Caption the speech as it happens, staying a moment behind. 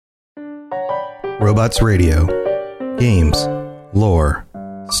Robots Radio. Games, lore,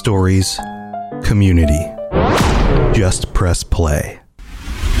 stories, community. Just press play.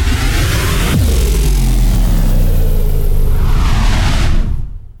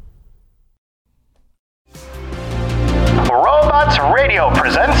 Robots Radio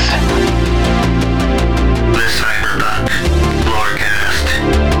presents the Cyberpunk Lorecast.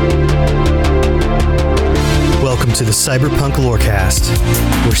 Welcome to the Cyberpunk Lorecast,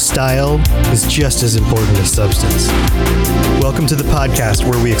 where style is just as important as substance. Welcome to the podcast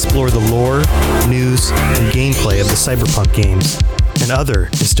where we explore the lore, news, and gameplay of the Cyberpunk games and other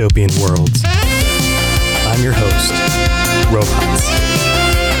dystopian worlds. I'm your host, Robots.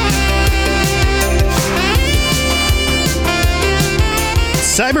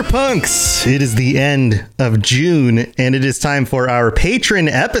 Cyberpunks! It is the end of June, and it is time for our patron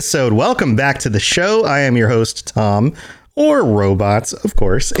episode. Welcome back to the show. I am your host, Tom, or Robots, of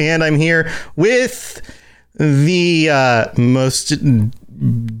course, and I'm here with the most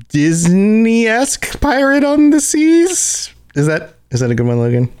Disney-esque pirate on the seas. Is that a good one,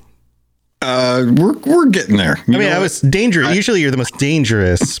 Logan? We're getting there. I was dangerous. Usually you're the most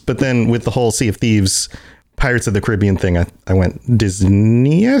dangerous, but then with the whole Sea of Thieves Pirates of the Caribbean thing, I went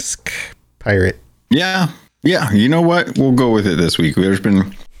Disney-esque pirate. Yeah. You know what? We'll go with it this week. There's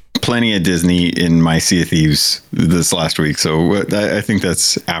been plenty of Disney in my Sea of Thieves this last week, so I think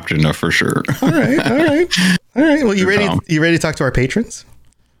that's apt enough for sure. All right. Well, you ready to talk to our patrons?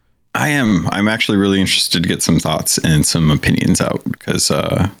 I am. I'm actually really interested to get some thoughts and some opinions out because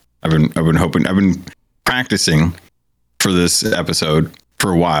I've been practicing for this episode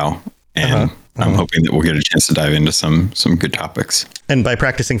for a while, and I'm hoping that we'll get a chance to dive into some good topics. And by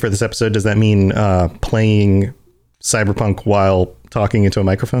practicing for this episode, does that mean playing Cyberpunk while talking into a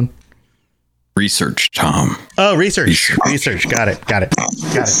microphone? Research, Tom. Oh, research. Got it.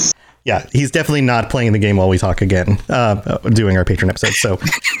 Yeah, he's definitely not playing the game while we talk again, doing our patron episode. So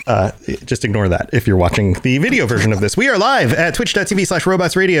just ignore that if you're watching the video version of this. We are live at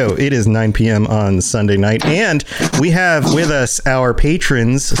twitch.tv/robotsradio. It is 9 p.m. on Sunday night. And we have with us our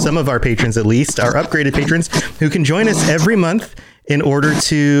patrons, some of our patrons at least, our upgraded patrons, who can join us every month in order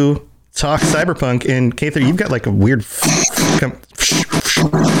to talk Cyberpunk. And Kather, you've got like a weird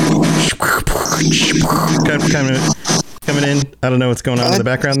coming in. I don't know what's going on in the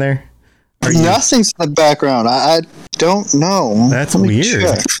background there. Nothing's in the background. I don't know. That's weird.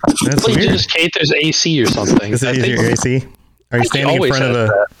 Check. That's weird. Just Kather's AC or something. Is it your AC? Are you standing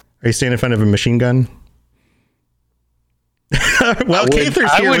in front of a machine gun? Well,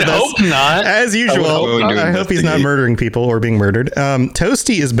 Kather's here with us. I would hope not. As usual. I hope he's not murdering people or being murdered.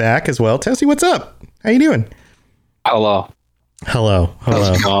 Toasty is back as well. Toasty, what's up? How you doing? Hello.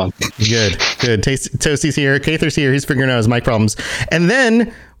 Good. Toasty's here. Kather's here. He's figuring out his mic problems. And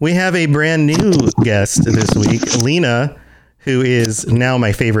then we have a brand new guest this week, Lena, who is now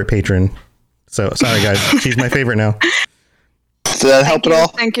my favorite patron. So sorry, guys. She's my favorite now. Did that help at all?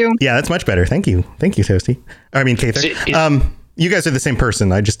 Thank you. Yeah, that's much better. Thank you, Toasty. I mean, Kather. You guys are the same person.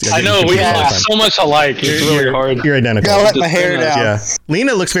 I know we are so much alike. It's really hard. You're identical. Gotta let my hair down. Yeah.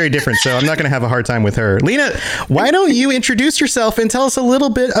 Lena looks very different, so I'm not going to have a hard time with her. Lena, why don't you introduce yourself and tell us a little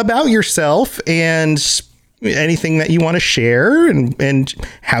bit about yourself and anything that you want to share and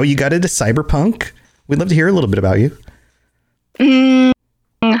how you got into Cyberpunk? We'd love to hear a little bit about you.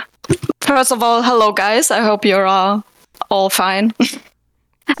 First of all, hello guys. I hope you're all fine.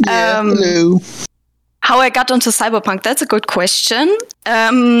 Hello. How I got into Cyberpunk, that's a good question.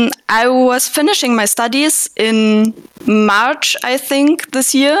 I was finishing my studies in March, I think,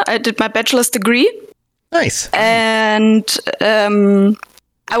 this year. I did my bachelor's degree. Nice. And I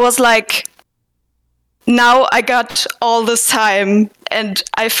was like, now I got all this time and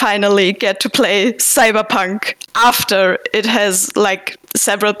I finally get to play Cyberpunk after it has like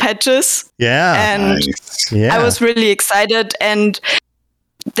several patches. Yeah. And nice. I was really excited, and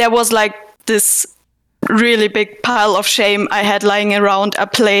there was like this really big pile of shame I had lying around. I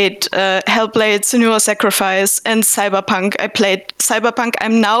played Hellblade: Senua's Sacrifice and Cyberpunk. I played Cyberpunk.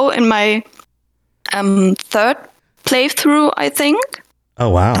 I'm now in my third playthrough, I think. Oh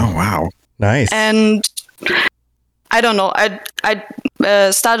wow. Nice. And I don't know.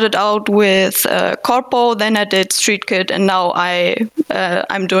 I started out with Corpo, then I did Street Kid, and now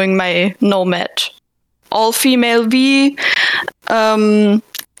I'm doing my Nomad, all female V. And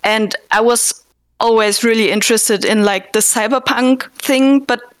I was always really interested in like the Cyberpunk thing,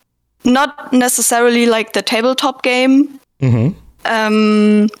 but not necessarily like the tabletop game. Mm-hmm.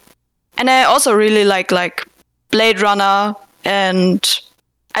 And I also really like Blade Runner, and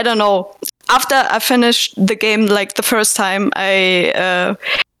I don't know. After I finished the game like the first time, I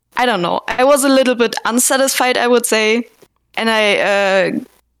I don't know. I was a little bit unsatisfied, I would say, and I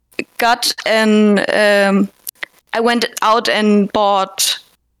I went out and bought.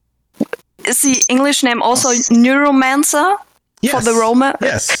 Is the English name also Neuromancer for the Roma?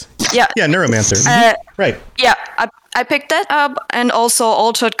 Yes. Yeah. Yeah, Neuromancer. Right. Yeah, I picked that up, and also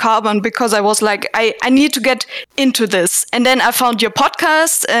Altered Carbon, because I was like, I need to get into this. And then I found your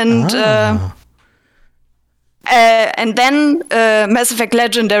podcast, and then Mass Effect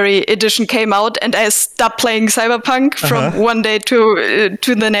Legendary Edition came out, and I stopped playing Cyberpunk from one day to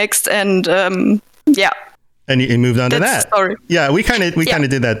the next, and yeah. And you moved on to that. Story. Yeah, we kind of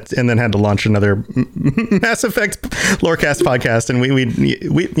did that, and then had to launch another Mass Effect Lorecast podcast, and we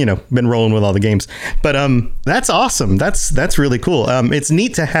been rolling with all the games. But that's awesome. That's really cool. It's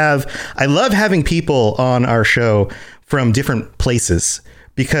neat to have. I love having people on our show from different places,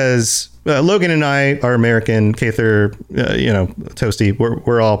 because Logan and I are American. Kather, Toasty,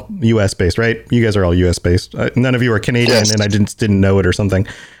 we're all U.S. based, right? You guys are all U.S. based. None of you are Canadian, yes. And I didn't know it or something.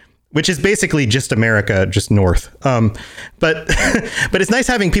 Which is basically just America, just north. But it's nice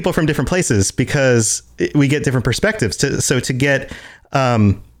having people from different places, because we get different perspectives. So to get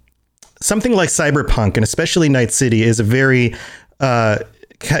something like Cyberpunk, and especially Night City, is a very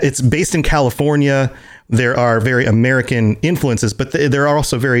it's based in California. There are very American influences, but there are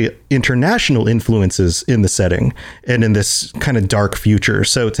also very international influences in the setting and in this kind of dark future.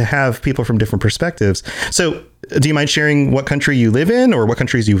 So to have people from different perspectives. So do you mind sharing what country you live in, or what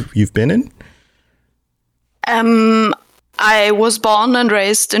countries you've been in? I was born and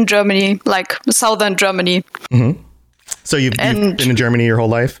raised in Germany, like southern Germany. Mm-hmm. So you've been in Germany your whole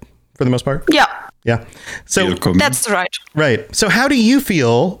life, for the most part? Yeah. Yeah. So that's right. Right. So how do you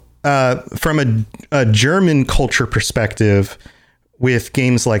feel from a German culture perspective with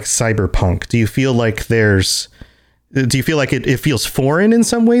games like Cyberpunk? Do you feel like it feels foreign in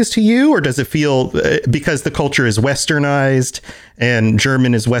some ways to you, or does it feel, because the culture is westernized and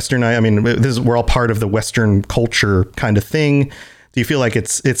German is westernized? I mean, we're all part of the Western culture kind of thing. Do you feel like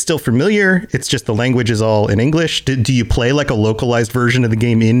it's still familiar? It's just the language is all in English. Do you play like a localized version of the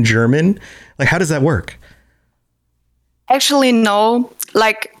game in German? Like, how does that work? Actually, no.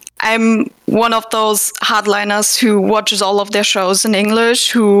 Like, I'm one of those hardliners who watches all of their shows in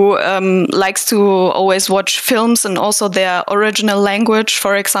English, who likes to always watch films and also their original language.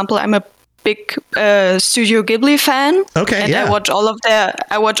 For example, I'm a big Studio Ghibli fan. Okay, and yeah. I watch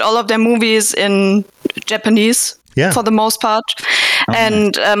all of their movies in Japanese for the most part. Oh,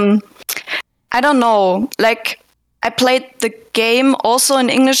 and I don't know, like, I played the game also in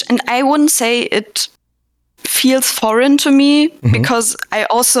English, and I wouldn't say it feels foreign to me, because I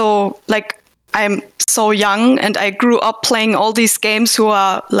also, like, I'm so young and I grew up playing all these games who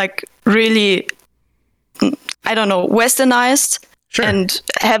are like really, I don't know, westernized. Sure. And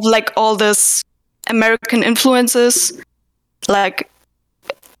have like all this American influences. Like,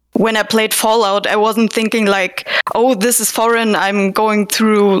 when I played Fallout, I wasn't thinking like, oh, this is foreign, I'm going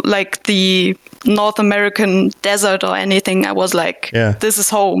through like the North American desert or anything. I was like, this is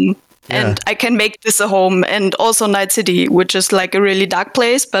home. Yeah. And I can make this a home. And also Night City, which is like a really dark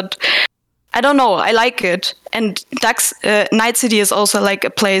place, but I don't know, I like it. And Night City is also like a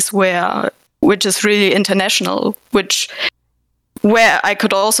place which is really international, where I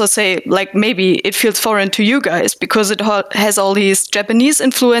could also say, like, maybe it feels foreign to you guys because it has all these Japanese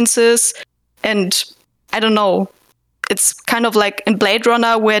influences. And I don't know, it's kind of like in Blade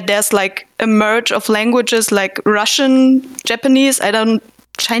Runner, where there's like a merge of languages, like Russian, Japanese,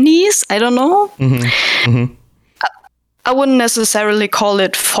 Chinese, I don't know. Mm-hmm. Mm-hmm. I wouldn't necessarily call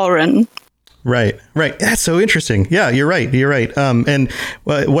it foreign. Right. That's so interesting. Yeah, you're right. And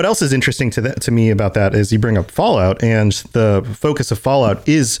what else is interesting to me about that is you bring up Fallout, and the focus of Fallout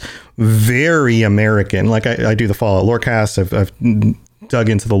is very American. Like I do the Fallout Lorecast. I've dug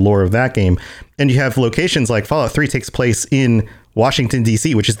into the lore of that game, and you have locations like Fallout 3 takes place in Washington,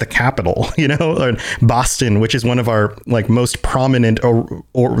 D.C., which is the capital, or Boston, which is one of our like most prominent or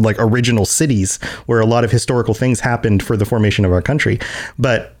like original cities where a lot of historical things happened for the formation of our country.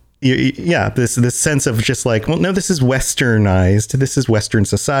 But yeah, this sense of just like, well, no, this is westernized. This is Western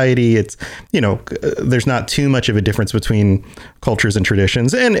society. It's, there's not too much of a difference between cultures and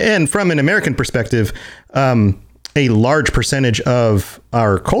traditions. And from an American perspective, a large percentage of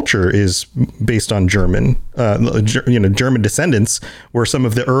our culture is based on German. German descendants were some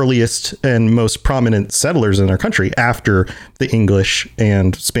of the earliest and most prominent settlers in our country after the English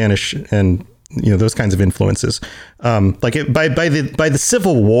and Spanish and those kinds of influences. By the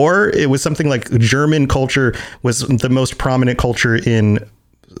Civil War, it was something like German culture was the most prominent culture in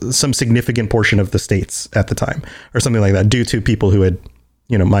some significant portion of the states at the time, or something like that, due to people who had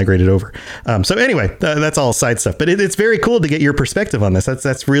migrated over. So anyway, that's all side stuff, but it's very cool to get your perspective on this.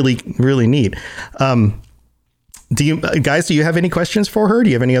 That's really, really neat. Do you have any questions for her? Do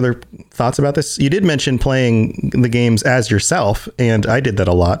you have any other thoughts about this? You did mention playing the games as yourself, and I did that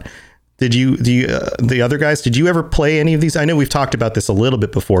a lot. The other guys, did you ever play any of these? I know we've talked about this a little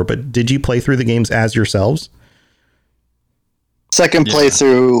bit before, but did you play through the games as yourselves? Second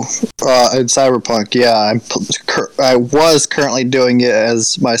playthrough in Cyberpunk. Yeah, I was currently doing it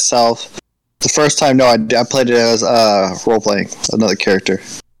as myself. The first time, no, I played it as role-playing, another character.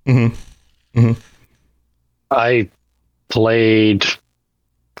 Mm-hmm. Mm-hmm. I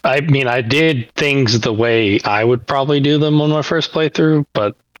did things the way I would probably do them on my first playthrough,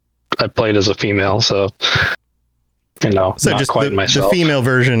 but I played as a female, so so not just quite myself. The female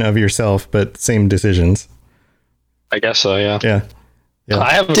version of yourself, but same decisions. I guess so, yeah. Yeah.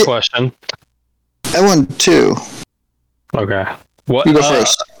 I have a question. I won 2. Okay. What? You go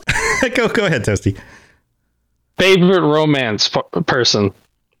first. Go ahead, Toasty. Favorite romance person?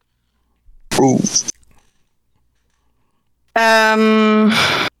 Ooh.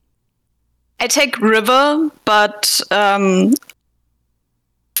 I take River, but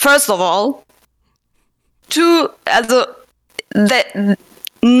first of all, not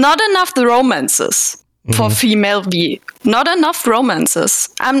enough the romances for female V. Not enough romances.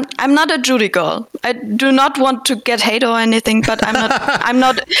 I'm not a Judy girl. I do not want to get hate or anything, but I'm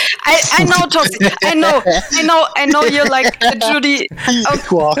not. I know, Toasty. I know. You're like a Judy. He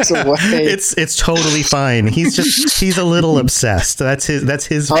walks away. It's totally fine. He's a little obsessed. That's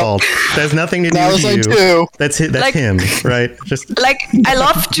his fault. That has nothing to do with you. Too. That's him, right? Just like I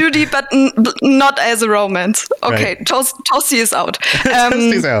love Judy, but not as a romance. Okay, right. Toasty is out.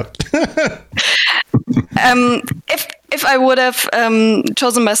 Toasty's out. If I would have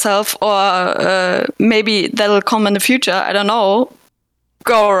chosen myself, or maybe that'll come in the future, I don't know,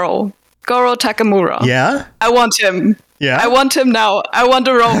 Goro Takamura. Yeah? I want him. Yeah? I want him now. I want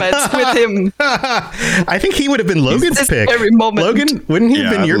a romance with him. I think he would have been Logan's pick. Every moment. Logan, wouldn't he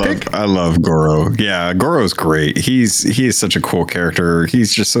have been your pick? I love Goro. Yeah, Goro's great. He is such a cool character.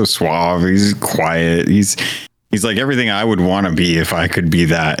 He's just so suave. He's quiet. He's like everything I would want to be if I could be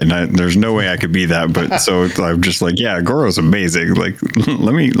that, and there's no way I could be that. But so I'm just like, yeah, Goro's amazing. Like,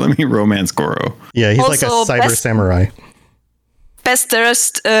 let me romance Goro. Yeah, he's also like a cyber samurai. Best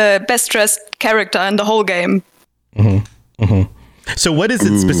dressed character in the whole game. Mm-hmm. Mm-hmm. So what is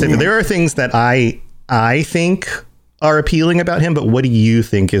it specific? There are things that I think are appealing about him, but what do you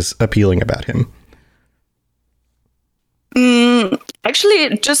think is appealing about him?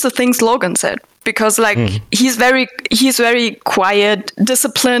 Actually, just the things Logan said. Because he's very quiet,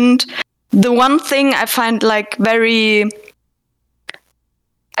 disciplined. The one thing I find like very,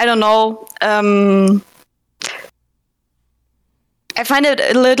 I don't know, I find it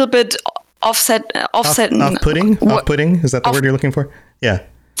a little bit off-putting? Off-putting? Is that the word you're looking for? Yeah.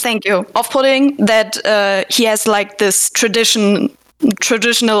 Thank you. Off-putting that he has like this traditional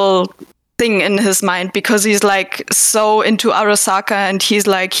thing in his mind, because he's like so into Arasaka, and he's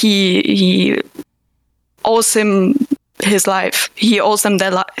like he owes him his life. He owes them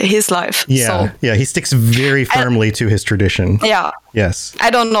his life. Yeah, so, yeah. He sticks very firmly to his tradition. Yeah. Yes.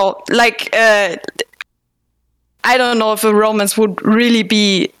 I don't know. Like, I don't know if a romance would really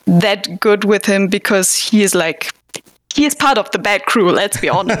be that good with him, because he is part of the bad crew. Let's be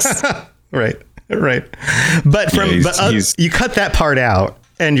honest. Right. But you cut that part out,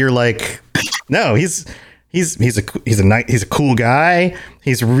 and you're like, no, he's a cool guy.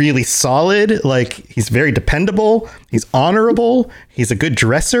 He's really solid. Like, he's very dependable. He's honorable. He's a good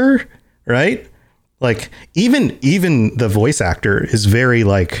dresser, right? Like, even the voice actor is very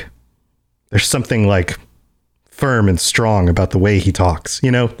like, there's something like firm and strong about the way he talks.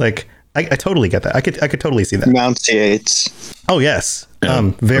 Like I totally get that. I could totally see that. Enunciates. Oh yes,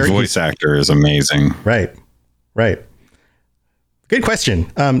 yeah, the voice actor is amazing. Right. Good question.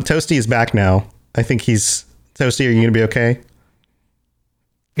 Toasty is back now. I think Toasty, are you going to be okay?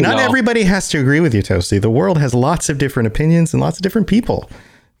 Not everybody has to agree with you, Toasty. The world has lots of different opinions and lots of different people.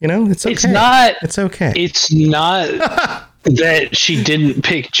 It's okay. It's okay. It's not that she didn't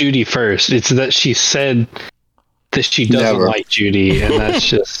pick Judy first. It's that she said that she doesn't like Judy, and that's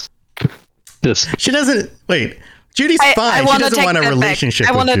just. She doesn't. Wait, Judy's fine. She doesn't want a relationship.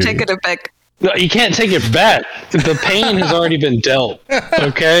 I want to take it back. No, you can't take it back. The pain has already been dealt.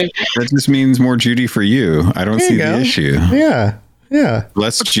 Okay? That just means more Judy for you. I don't see the issue. Yeah.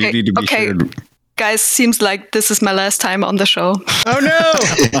 Less Judy to be sure. Guys, seems like this is my last time on the show. Oh no!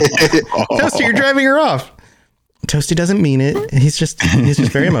 Toasty, you're driving her off. Toasty doesn't mean it. He's just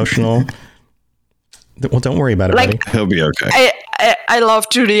very emotional. Well, don't worry about it, buddy. He'll be okay. I love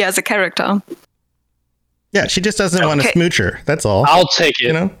Judy as a character. Yeah, she just doesn't want to smooch her. That's all. I'll take it.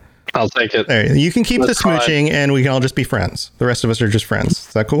 You know? I'll take it. There, you can keep That's the smooching, and we can all just be friends. The rest of us are just friends.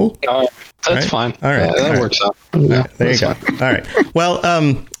 Is that cool? That's fine. All right. That works out. Yeah, there you go. All right. Well,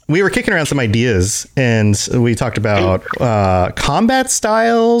 we were kicking around some ideas, and we talked about combat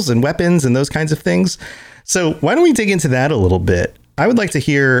styles and weapons and those kinds of things. So why don't we dig into that a little bit? I would like to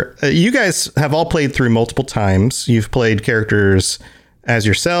hear, you guys have all played through multiple times. You've played characters as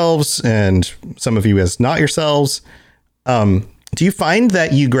yourselves, and some of you as not yourselves. Do you find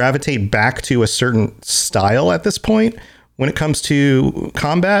that you gravitate back to a certain style at this point when it comes to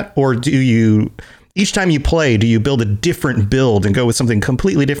combat? Or do you, each time you play, do you build a different build and go with something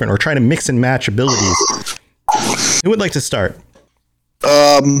completely different, or try to mix and match abilities? Who would like to start?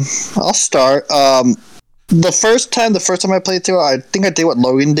 I'll start. The first time I played through, I think I did what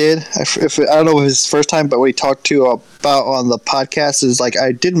Logan did. I don't know if it was his first time, but what he talked to about on the podcast is like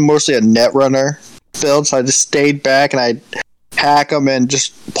I did mostly a Netrunner build, so I just stayed back and I hack them and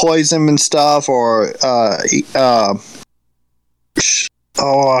just poison them and stuff, or I forget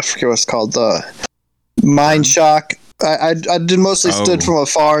what it's called, the Mind Shock. I did mostly stood from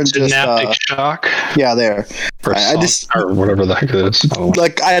afar and Synaptic shock. Yeah, there. I just, or whatever the heck it is.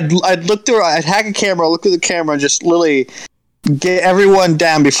 Like I'd look through. I'd hack a camera, look through the camera, and just literally get everyone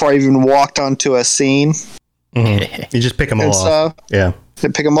down before I even walked onto a scene. Mm-hmm. You just pick them all off. Yeah,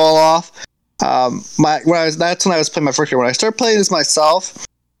 pick them all off. That's when I was playing my first year. When I started playing this myself,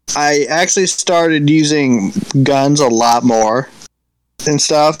 I actually started using guns a lot more and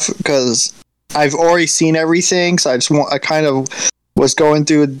stuff because I've already seen everything. So I kind of was going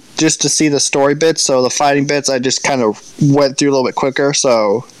through just to see the story bits. So the fighting bits, I just kind of went through a little bit quicker.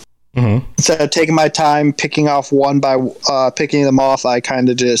 So instead of taking my time picking off one by picking them off, I kind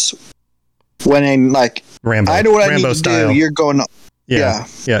of just went in like Rambo. I know what Rambo I need style. to do. You're going. Yeah.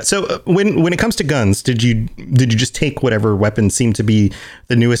 So when it comes to guns, did you just take whatever weapon seemed to be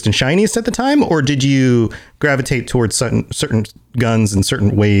the newest and shiniest at the time, or did you gravitate towards certain guns in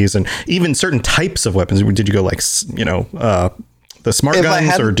certain ways, and even certain types of weapons? Did you go like the smart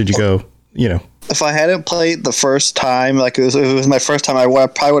guns, or did you go If I hadn't played the first time, like it was my first time, I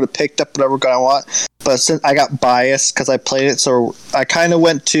probably would have picked up whatever gun I want. But since I got biased because I played it, so I kind of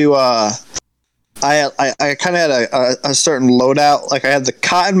went to. I kind of had a certain loadout. Like I had the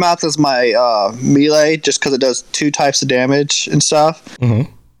Cottonmouth as my melee, just because it does 2 types of damage and stuff.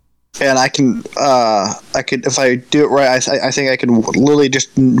 Mm-hmm. And I could if I do it right, I think I can literally just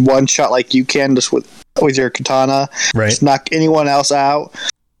one shot like you can just with your katana, right? Just knock anyone else out.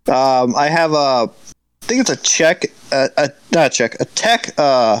 I have I think it's a tech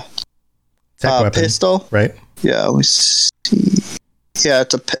weapon, pistol, right? Yeah, let me see. Yeah,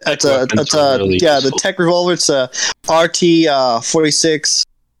 the tech revolver. It's a RT-46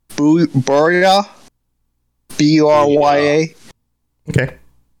 Burya, Burya. Okay.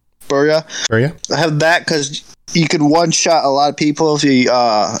 Burya. I have that because you could one shot a lot of people if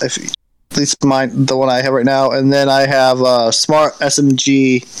at least the one I have right now, and then I have a smart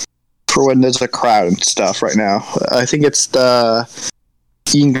SMG for when there's a crowd and stuff right now. I think it's the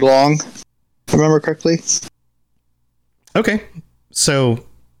Yinglong, if I remember correctly. Okay. So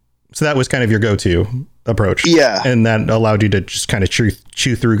that was kind of your go-to approach. Yeah. And that allowed you to just kind of chew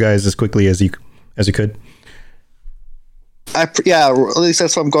through guys as quickly as you could. At least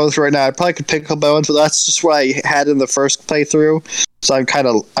that's what I'm going through right now. I probably could pick up my own, but that's just what I had in the first playthrough. So I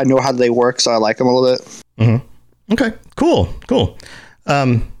know how they work, so I like them a little bit. Mm-hmm. Okay, cool.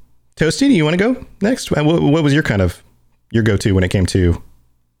 Toasty, do you want to go next? What was your go-to when it came to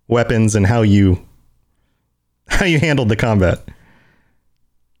weapons and how you handled the combat?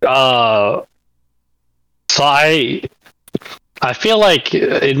 So I feel like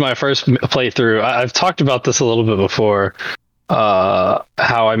in my first playthrough, I've talked about this a little bit before, how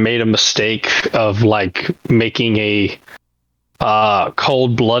I made a mistake of like making a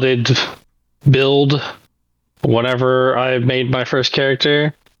cold-blooded build whenever I made my first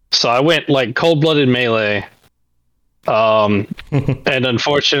character. So I went like cold-blooded melee, and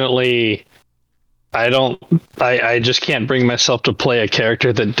unfortunately I just can't bring myself to play a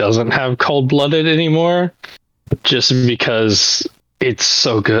character that doesn't have cold-blooded anymore, just because it's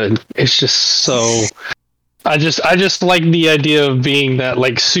so good. It's just so I just like the idea of being that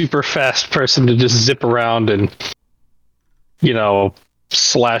like super fast person to just zip around and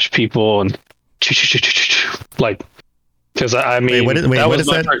slash people and like, because I mean, what does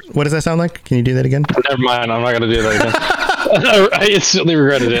that sound like? Can you do that again? Never mind, I'm not gonna do that again. I instantly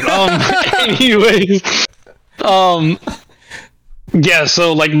regretted it. Anyways, yeah.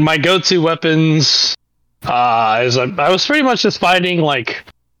 So like my go-to weapons, As I was pretty much just fighting like,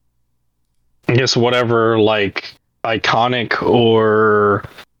 I guess whatever like iconic or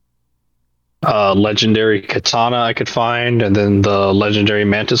legendary katana I could find, and then the legendary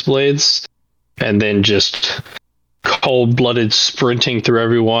mantis blades, and then just cold-blooded sprinting through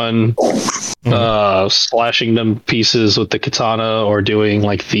everyone, slashing them pieces with the katana, or doing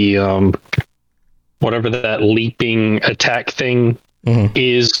like the whatever that leaping attack thing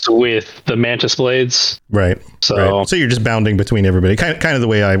is with the mantis blades. Right. So you're just bounding between everybody, kind of the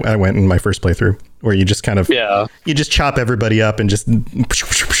way I went in my first playthrough, where you just kind of you just chop everybody up and just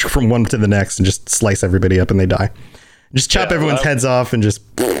from one to the next and just slice everybody up and they die. Just chop everyone's heads off and just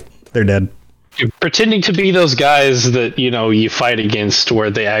they're dead. You're pretending to be those guys that you fight against, where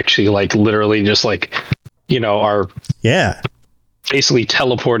they actually like literally just like are basically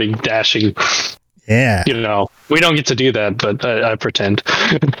teleporting, dashing. Yeah. We don't get to do that, but I pretend.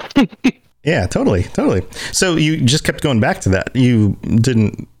 Yeah, totally. So you just kept going back to that. You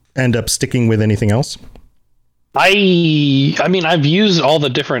didn't end up sticking with anything else? I mean, I've used all the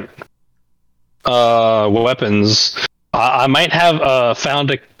different weapons. I might have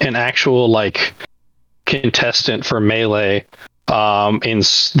found an actual like contestant for melee in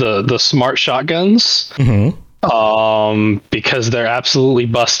the smart shotguns. Because they're absolutely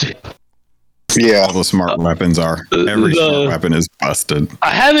busted. Yeah, all the smart weapons are. Every smart weapon is busted.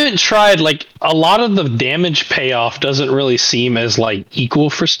 I haven't tried, like, a lot of the damage payoff doesn't really seem as like equal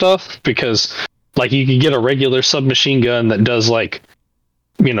for stuff, because like you can get a regular submachine gun that does like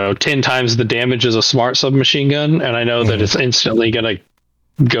 10 times the damage as a smart submachine gun, and I know that it's instantly gonna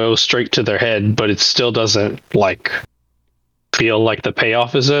go straight to their head, but it still doesn't like feel like the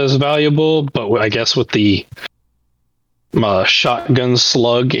payoff is as valuable. But I guess with the shotgun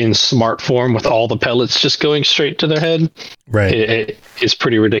slug in smart form, with all the pellets just going straight to their head, right, it is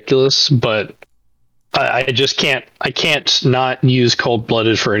pretty ridiculous. But I just can't not use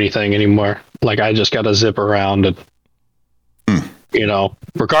cold-blooded for anything anymore. Like, I just gotta zip around and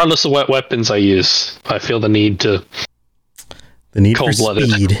regardless of what weapons I use, I feel the need for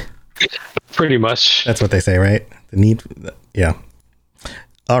speed. Pretty much. That's what they say, right? The need. Yeah.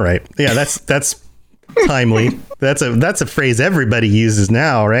 All right. Yeah, that's timely. That's a phrase everybody uses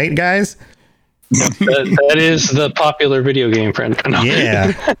now, right, guys? that is the popular video game friend.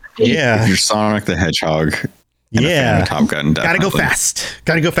 Yeah. If you're Sonic the Hedgehog. Yeah. Top Gun. Gotta go fast.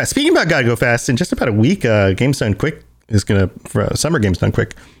 Speaking about gotta go fast, in just about a week, Games Done Quick is Summer Games Done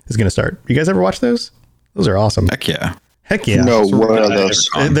Quick is gonna start. You guys ever watch those? Those are awesome. Heck yeah. No, what are those?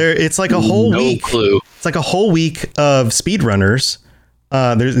 It's like a whole week. Clue. It's like a whole week of speedrunners.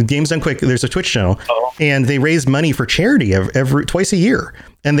 There's Games Done Quick. There's a Twitch channel, and they raise money for charity twice a year,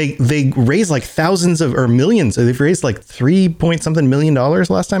 and they raise like thousands or millions. They've raised like $3 million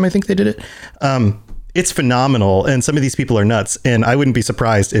last time I think they did it. It's phenomenal, and some of these people are nuts. And I wouldn't be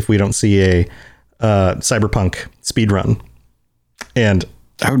surprised if we don't see a Cyberpunk speedrun. And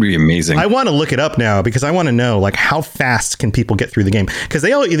that would be amazing. I want to look it up now, because I want to know like how fast can people get through the game, because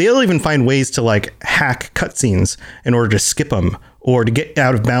they'll even find ways to like hack cutscenes in order to skip them, or to get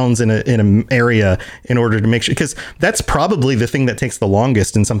out of bounds in an area in order to make sure, because that's probably the thing that takes the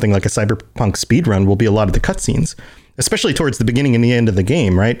longest in something like a Cyberpunk speedrun, will be a lot of the cutscenes, especially towards the beginning and the end of the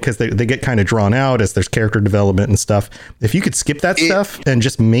game, right? Because they get kind of drawn out as there's character development and stuff. If you could skip that stuff and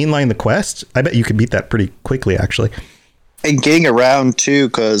just mainline the quest, I bet you could beat that pretty quickly, actually. And getting around too,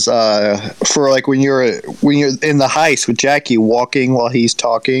 because for like when you're in the heist with Jackie, walking while he's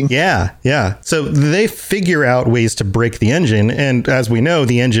talking. Yeah. So they figure out ways to break the engine, and as we know,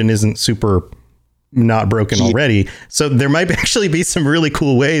 the engine isn't super not broken already. So there might actually be some really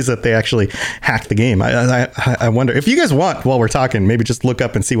cool ways that they actually hack the game. I wonder if you guys want, while we're talking, maybe just look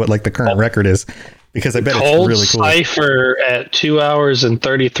up and see what like the current record is, because I bet it's really cool. Cypher at 2 hours and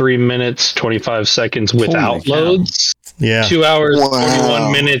 33 minutes 25 seconds without loads. Yeah. 2 hours,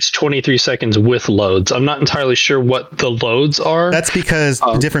 41 minutes, 23 seconds with loads. I'm not entirely sure what the loads are. That's because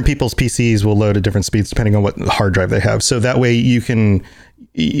different people's PCs will load at different speeds depending on what hard drive they have. So that way you can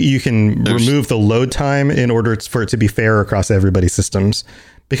remove the load time in order for it to be fair across everybody's systems.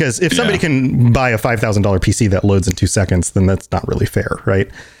 Because if somebody can buy a $5,000 PC that loads in 2 seconds, then that's not really fair, right?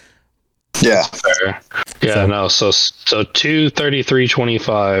 Yeah. Fair. Yeah, so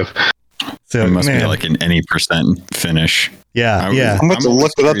 2:33:25. So it must be like an any percent finish. Yeah, yeah. I'm going to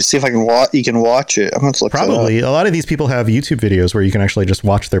look it up to see if I can watch. You can watch it. I'm going to look Probably. That up. A lot of these people have YouTube videos where you can actually just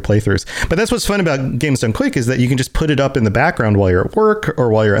watch their playthroughs. But that's what's fun about Games Done Quick is that you can just put it up in the background while you're at work or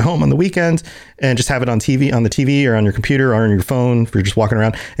while you're at home on the weekend and just have it on the TV or on your computer or on your phone if you're just walking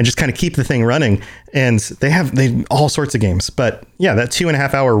around and just kind of keep the thing running. And they all sorts of games. But yeah, that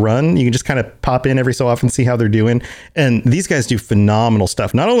 2.5 hour run, you can just kind of pop in every so often, see how they're doing. And these guys do phenomenal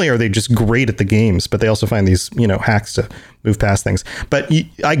stuff. Not only are they just great at the games, but they also find these, hacks to move past things. But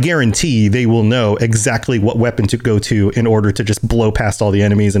I guarantee they will know exactly what weapon to go to in order to just blow past all the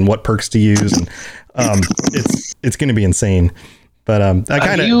enemies and what perks to use. And it's going to be insane. But I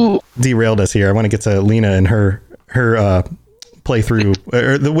kind of derailed us here. I want to get to Lena and her playthrough,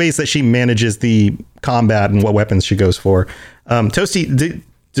 or the ways that she manages the combat and what weapons she goes for. Toasty,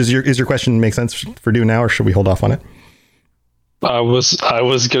 is your question make sense for do now, or should we hold off on it? I was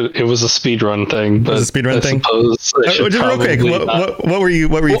good. It was a speedrun thing, but a speedrun thing. Real quick, what were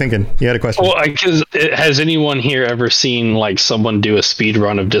you thinking? You had a question. Well, because has anyone here ever seen like someone do a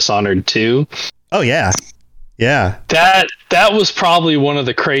speedrun of Dishonored 2? Oh yeah. That was probably one of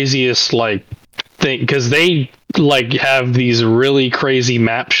the craziest thing, because they have these really crazy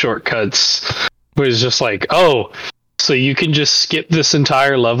map shortcuts where it's just so you can just skip this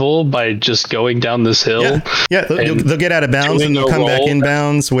entire level by just going down this hill. Yeah. They'll get out of bounds and they'll come back in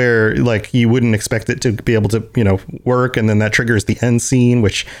bounds where you wouldn't expect it to be able to work, and then that triggers the end scene,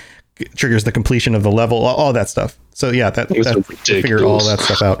 which triggers the completion of the level, all that stuff. So yeah, that figure all that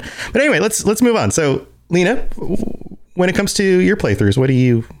stuff out. But anyway, let's move on. So Lena, when it comes to your playthroughs, what do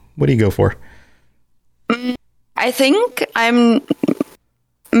you go for? I think I'm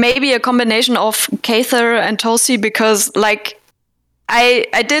maybe a combination of Kather and Toasty, because I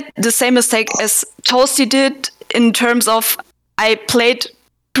did the same mistake as Toasty did in terms of I played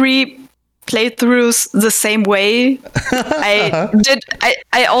 3 playthroughs the same way.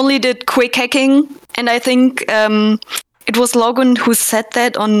 I only did quick hacking, and I think it was Logan who said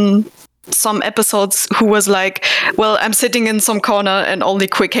that on some episodes, who was like, well, I'm sitting in some corner and only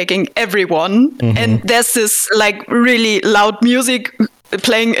quick hacking everyone, and there's this really loud music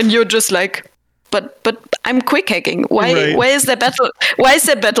playing, and you're just but I'm quick hacking. Why is there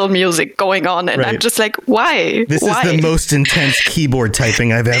battle music going on? And I'm just like, why? This is the most intense keyboard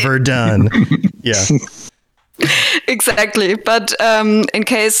typing I've ever done. Yeah. Exactly. But in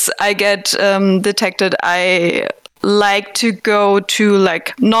case I get detected, I like to go to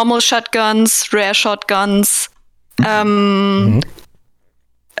normal shotguns, rare shotguns. Weapon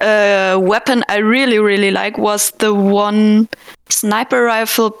I really, really like was the one sniper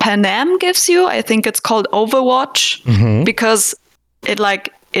rifle Panam gives you. I think it's called Overwatch, because it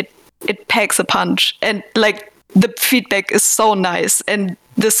packs a punch, and the feedback is so nice, and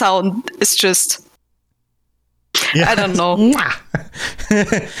the sound is just I don't know.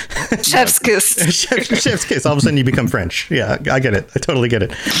 Chef's kiss. Chef's kiss. All of a sudden you become French. Yeah, I get it. I totally get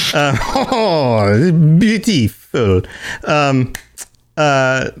it. Beautiful.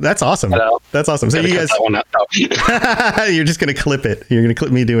 That's awesome. That's awesome. So you guys, you're just gonna clip it. You're gonna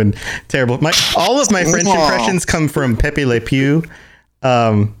clip me doing terrible. All of my French impressions come from Pepe Le Pew.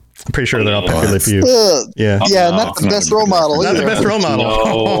 I'm pretty sure they're all Pepe Le Pew. Yeah, not the best role model. Not the best role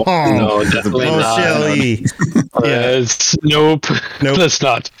model. No, definitely not. Shelly. Yeah. Nope. That's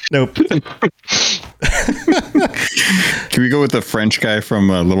not. Nope. Can we go with the French guy from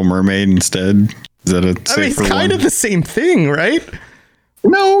Little Mermaid instead? Is that a safer it's kind of the same thing, right?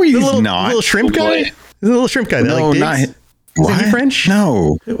 No, he's not. Little shrimp guy? He's a little shrimp guy. No, not. Is he French?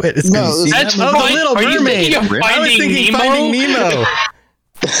 No. That's Little Mermaid. I was thinking Finding Nemo.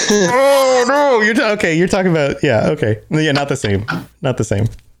 Oh no! You're talking about not the same.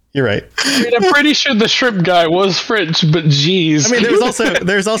 You're right. I mean, I'm pretty sure the shrimp guy was French, but geez. I mean,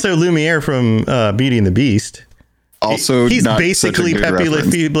 there's also Lumiere from Beauty and the Beast. Also, he's not basically Pepe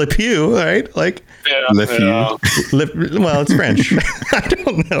Le Pew, right? Le Pew. Well, it's French. I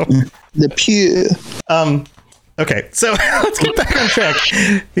don't know. Le Pew. Okay, so let's get back on track.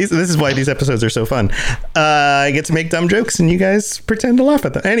 This is why these episodes are so fun. I get to make dumb jokes and you guys pretend to laugh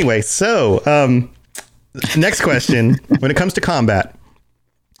at them. Anyway, so next question. When it comes to combat,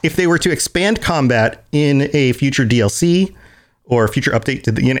 if they were to expand combat in a future DLC or future update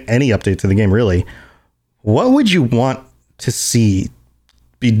to any update to the game, really, what would you want to see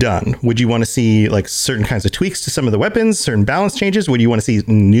be done? Would you want to see certain kinds of tweaks to some of the weapons, certain balance changes? Would you want to see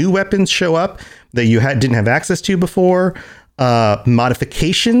new weapons show up that you didn't have access to before?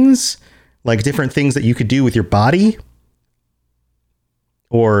 Modifications, different things that you could do with your body,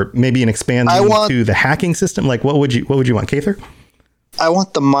 or maybe an expanding to the hacking system. What would you want, Kather? I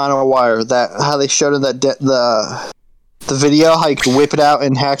want the mono wire, that how they showed in the the video, how you could whip it out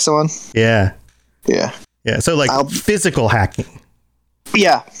and hack someone. Yeah. Yeah. Yeah. So like physical hacking.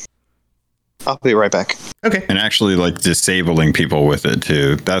 Yeah. I'll be right back. Okay. And actually like disabling people with it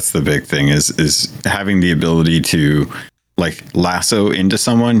too. That's the big thing is having the ability to like lasso into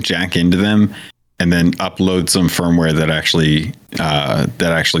someone, jack into them, and then upload some firmware that actually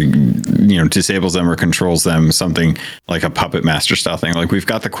disables them or controls them, something like a Puppet Master style thing. Like we've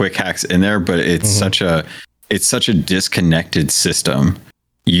got the quick hacks in there, but it's such a disconnected system.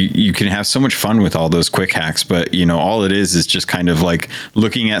 You can have so much fun with all those quick hacks, but all it is just kind of like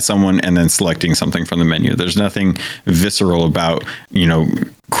looking at someone and then selecting something from the menu. There's nothing visceral about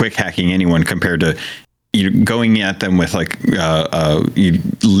quick hacking anyone compared to going at them with like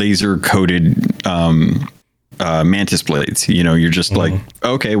laser coated mantis blades. You're just like,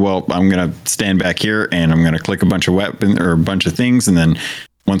 okay, well, I'm gonna stand back here and I'm gonna click a bunch of weapons or a bunch of things, and then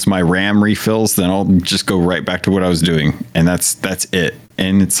once my RAM refills, then I'll just go right back to what I was doing, and that's it.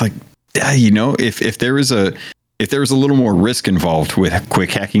 And it's like, if there was a little more risk involved with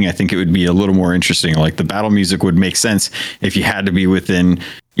quick hacking, I think it would be a little more interesting. Like the battle music would make sense if you had to be within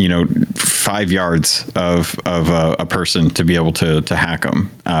 5 yards of a person to be able to hack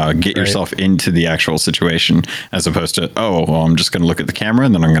them. Get yourself into the actual situation, as opposed to, I'm just going to look at the camera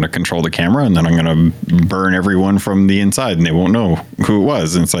and then I'm going to control the camera and then I'm going to burn everyone from the inside and they won't know who it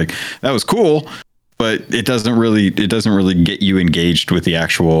was. And it's like, that was cool, but it doesn't really get you engaged with the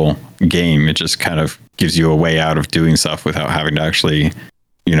actual game. It just kind of gives you a way out of doing stuff without having to actually,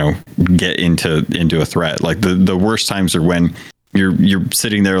 get into a threat. Like the worst times are when you're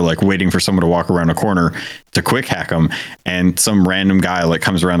sitting there like waiting for someone to walk around a corner to quick hack them, and some random guy like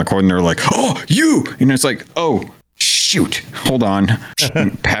comes around the corner and they're like, "Oh, you!" And it's like, "Oh, shoot, hold on."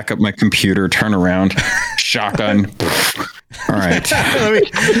 Pack up my computer, turn around, shotgun. All right.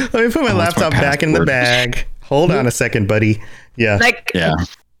 let me put my laptop back in the bag. Hold on a second, buddy. Yeah.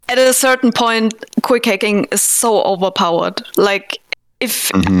 At a certain point, quick hacking is so overpowered. Like if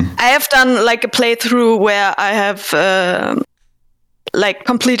I have done like a playthrough where I have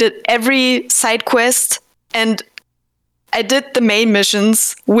completed every side quest, and I did the main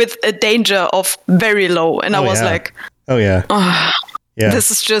missions with a danger of very low, and I was like,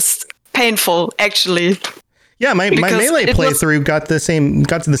 this is just painful, actually. Yeah, my melee playthrough got to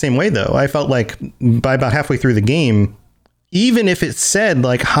the same way though. I felt like by about halfway through the game, even if it said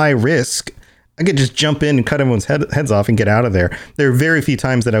like high risk, I could just jump in and cut everyone's heads off and get out of there. There are very few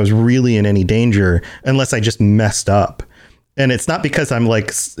times that I was really in any danger unless I just messed up. And it's not because I'm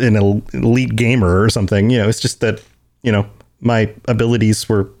like an elite gamer or something, it's just that, my abilities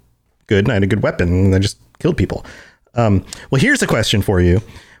were good and I had a good weapon and I just killed people. Well, here's a question for you.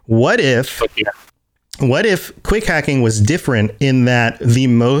 What if quick hacking was different in that the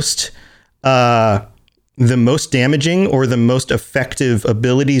most damaging or the most effective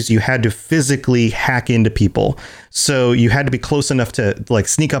abilities you had to physically hack into people? So you had to be close enough to like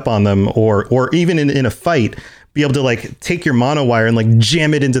sneak up on them or even in a fight, be able to like take your mono wire and like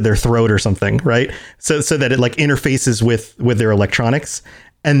jam it into their throat or something, right? So that it like interfaces with their electronics.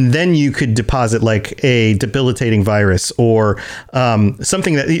 And then you could deposit like a debilitating virus or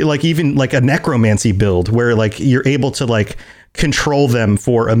something that like even like a necromancy build where like you're able to like control them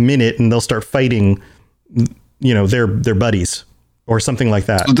for a minute and they'll start fighting, their buddies or something like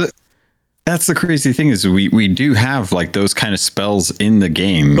that. So that's the crazy thing is we do have like those kind of spells in the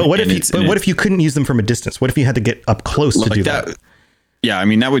game. But what if you couldn't use them from a distance? What if you had to get up close to do that? Yeah, I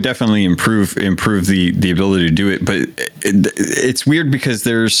mean, that would definitely improve the ability to do it. But it's weird because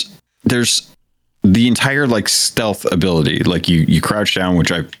there's the entire like stealth ability. Like you crouch down,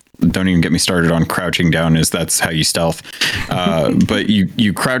 which I don't even get me started on crouching down, that's how you stealth. But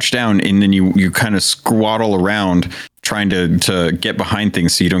you crouch down and then you kind of squaddle around trying to get behind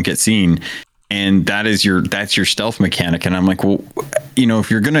things so you don't get seen. And that's your stealth mechanic. And I'm like, well,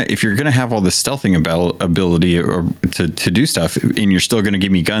 if you're gonna have all this stealthing ability or to do stuff, and you're still gonna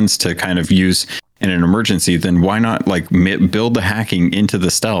give me guns to kind of use in an emergency, then why not like build the hacking into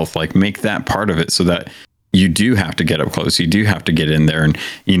the stealth? Like make that part of it so that you do have to get up close. You do have to get in there. And,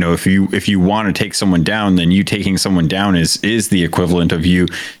 if you want to take someone down, then you taking someone down is the equivalent of you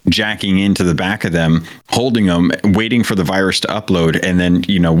jacking into the back of them, holding them, waiting for the virus to upload. And then,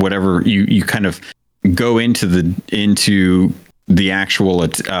 whatever you kind of go into the actual,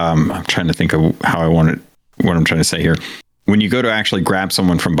 I'm trying to think of how I want it, what I'm trying to say here. When you go to actually grab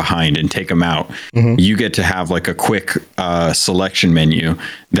someone from behind and take them out, you get to have like a quick selection menu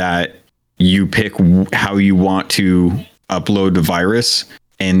that you pick how you want to upload the virus.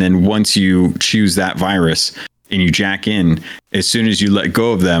 And then once you choose that virus, and you jack in, as soon as you let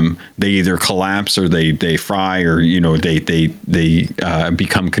go of them, they either collapse or they fry, or they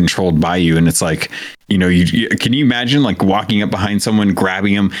become controlled by you. And it's like, you can you imagine like walking up behind someone,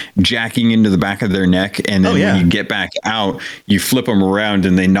 grabbing them, jacking into the back of their neck, and then when you get back out, you flip them around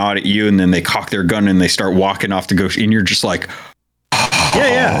and they nod at you, and then they cock their gun and they start walking off to go, and you're just like,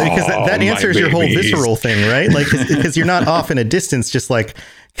 because that answers your whole visceral thing, right? Like, because you're not off in a distance, just like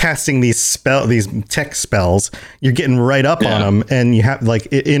casting these tech spells. You're getting right up on them, and you have like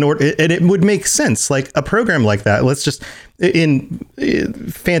in order, and it would make sense. Like a program like that. Let's just in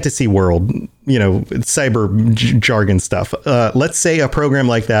fantasy world, cyber jargon stuff. Let's say a program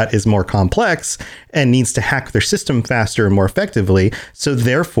like that is more complex and needs to hack their system faster and more effectively. So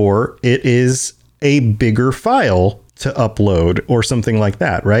therefore, it is a bigger file to upload or something like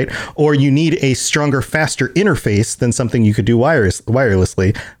that, right? Or you need a stronger, faster interface than something you could do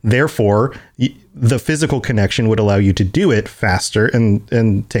wirelessly. Therefore, the physical connection would allow you to do it faster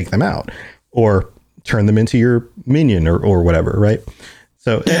and take them out, or turn them into your minion or whatever, right?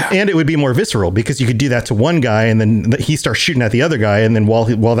 So, and it would be more visceral because you could do that to one guy, and then he starts shooting at the other guy, and then while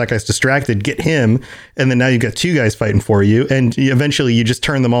that guy's distracted, get him, and then now you've got two guys fighting for you, and eventually you just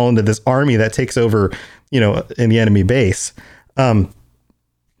turn them all into this army that takes over, in the enemy base.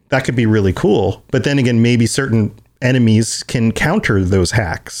 That could be really cool. But then again, maybe certain enemies can counter those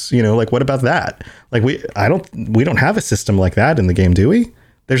hacks. Like what about that? Like we don't have a system like that in the game, do we?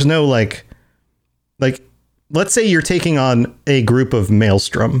 There's no like let's say you're taking on a group of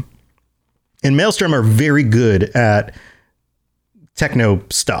Maelstrom, and Maelstrom are very good at techno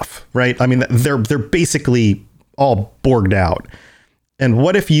stuff, right? I mean, they're basically all Borged out. And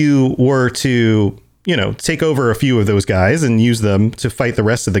what if you were to, take over a few of those guys and use them to fight the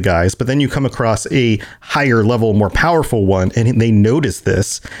rest of the guys, but then you come across a higher level, more powerful one, and they notice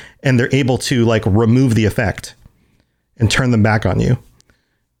this, and they're able to like remove the effect and turn them back on you.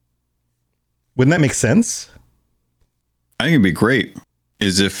 Wouldn't that make sense? I think it'd be great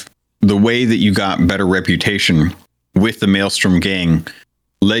is if the way that you got better reputation with the Maelstrom gang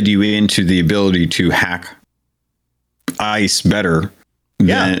led you into the ability to hack ICE better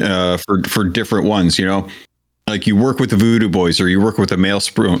than, for different ones, like you work with the Voodoo Boys or you work with the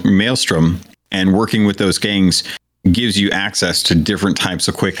Maelstrom, and working with those gangs gives you access to different types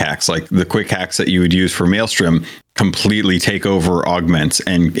of quick hacks. Like the quick hacks that you would use for Maelstrom completely take over augments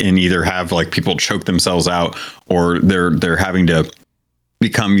and either have like people choke themselves out, or they're having to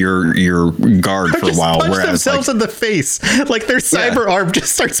become your guard for a while. Punch themselves in the face, like their cyber arm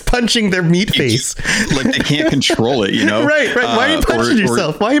just starts punching their meat face. Like they can't control it, Right. Why are you punching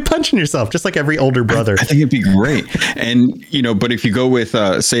yourself? Why are you punching yourself? Just like every older brother. I think it'd be great. And but if you go with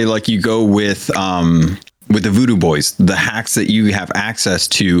say like you go with the Voodoo Boys, the hacks that you have access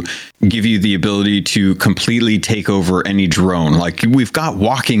to give you the ability to completely take over any drone. Like we've got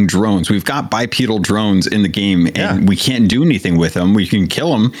walking drones, we've got bipedal drones in the game, and we can't do anything with them. We can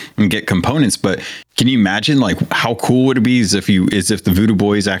kill them and get components, but can you imagine like how cool would it be as if the Voodoo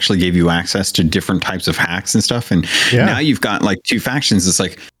Boys actually gave you access to different types of hacks and stuff? And now you've got like two factions. It's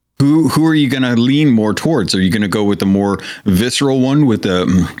like, who are you going to lean more towards? Are you going to go with the more visceral one with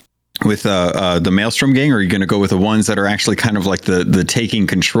the Maelstrom gang, or are you going to go with the ones that are actually kind of like the taking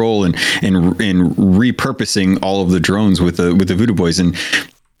control and repurposing all of the drones with the Voodoo Boys? And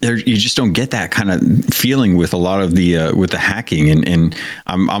you just don't get that kind of feeling with a lot of the hacking. And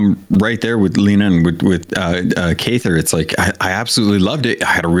I'm right there with Lena and with Kather. It's like I absolutely loved it. I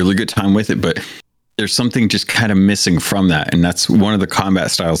had a really good time with it, but there's something just kind of missing from that. And that's one of the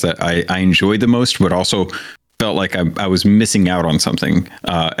combat styles that I enjoyed the most, but also felt like I was missing out on something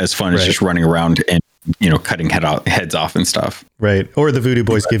as fun as just running around and cutting heads off and stuff. Right. Or the Voodoo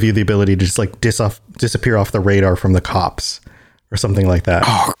Boys give you the ability to just like disappear off the radar from the cops or something like that.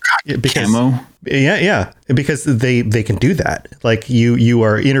 Oh God, camo. Yeah. Because they can do that. Like you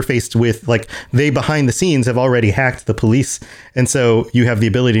are interfaced with, like, they behind the scenes have already hacked the police, and so you have the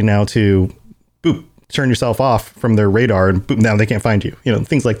ability now to turn yourself off from their radar, and now they can't find you.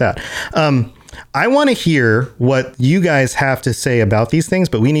 Things like that. I want to hear what you guys have to say about these things,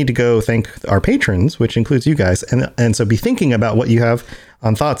 but we need to go thank our patrons, which includes you guys. And so be thinking about what you have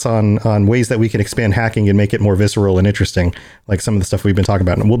on thoughts on ways that we can expand hacking and make it more visceral and interesting, like some of the stuff we've been talking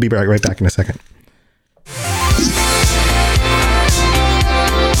about. And we'll be right back in a second.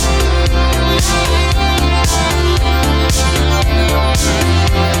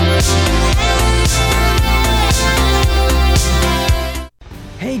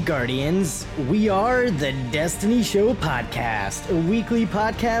 Hey Guardians, we are the Destiny Show Podcast, a weekly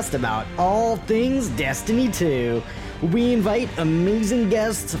podcast about all things Destiny 2. We invite amazing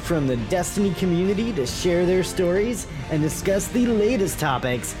guests from the Destiny community to share their stories and discuss the latest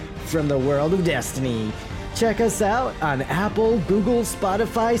topics from the world of Destiny. Check us out on Apple, Google,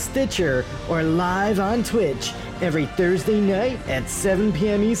 Spotify, Stitcher, or live on Twitch every Thursday night at 7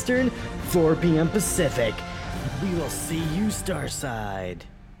 p.m. Eastern, 4 p.m. Pacific. We will see you Starside.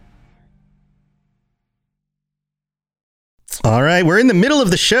 All right, we're in the middle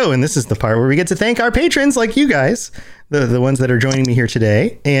of the show, and this is the part where we get to thank our patrons like you guys, the ones that are joining me here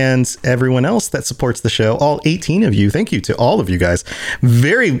today, and everyone else that supports the show, all 18 of you. Thank you to all of you guys.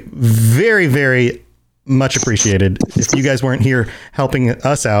 Very, very, very much appreciated. If you guys weren't here helping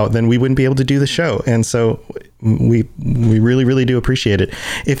us out, then we wouldn't be able to do the show. And so we really, really do appreciate it.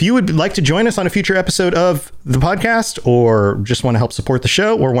 If you would like to join us on a future episode of the podcast, or just want to help support the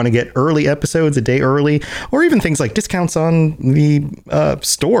show, or want to get early episodes a day early, or even things like discounts on the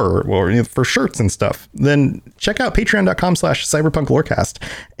store, or for shirts and stuff, then check out patreon.com/cyberpunklorecast,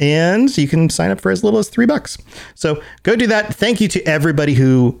 and you can sign up for as little as $3. So go do that. Thank you to everybody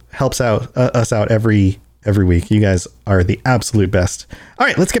who helps out us out every week. You guys are the absolute best. All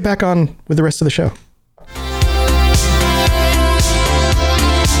right, let's get back on with the rest of the show.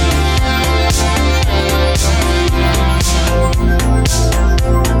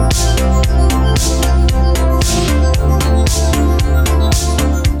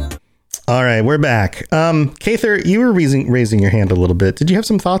 All right, we're back. Kather, you were raising your hand a little bit. Did you have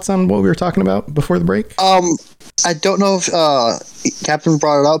some thoughts on what we were talking about before the break? I don't know if Captain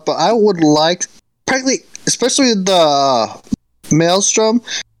brought it up, but I would like, practically, especially the Maelstrom,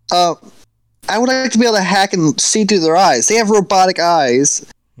 I would like to be able to hack and see through their eyes. They have robotic eyes,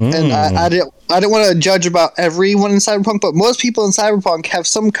 and I didn't want to judge about everyone in Cyberpunk, but most people in Cyberpunk have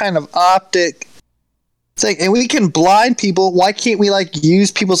some kind of optic thing, and we can blind people. Why can't we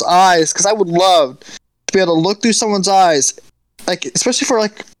use people's eyes? Because I would love to be able to look through someone's eyes, especially for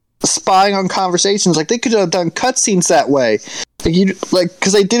spying on conversations. They could have done cutscenes that way,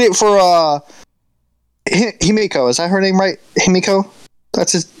 because they did it for Himiko. Is that her name right? Himiko.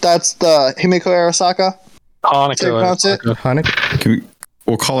 That's the Himiko Arasaka. Hanako.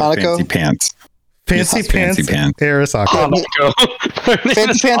 We'll call it Hanako? Fancy Pants. Fancy Pants Arasaka.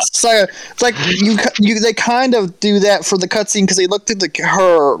 Fancy Pants Saga. It's they kind of do that for the cutscene because they looked at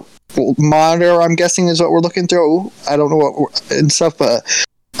her monitor. I'm guessing is what we're looking through. I don't know and stuff, but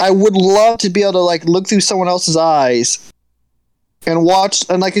I would love to be able to look through someone else's eyes and watch.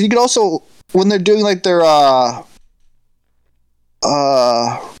 And you could also, when they're doing their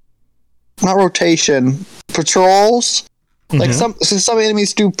not rotation, patrols. Some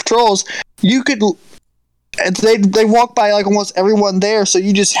enemies do patrols. You could, they walk by almost everyone there, so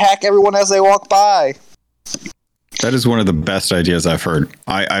you just hack everyone as they walk by. That is one of the best ideas I've heard.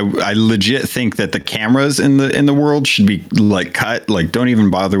 I legit think that the cameras in the world should be cut. Don't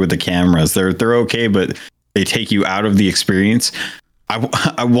even bother with the cameras. They're okay, but they take you out of the experience. I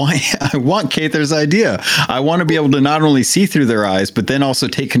want Kather's idea. I want to be able to not only see through their eyes, but then also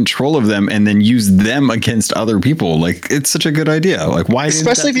take control of them and then use them against other people. It's such a good idea. Why?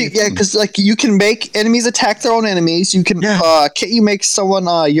 Especially because you can make enemies attack their own enemies. You can can't you make someone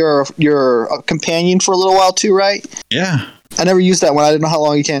your companion for a little while too, right? Yeah. I never used that one. I didn't know how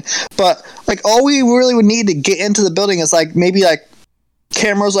long you can. But all we really would need to get into the building is maybe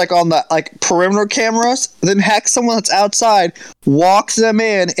cameras on the perimeter cameras, then hack someone that's outside, walk them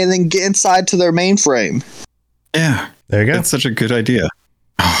in, and then get inside to their mainframe. Yeah, there you go. That's such a good idea.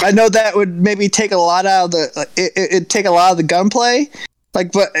 I know that would maybe take a lot out of the it'd take a lot of the gunplay,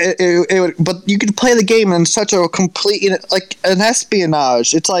 but it would, but you could play the game in such a complete an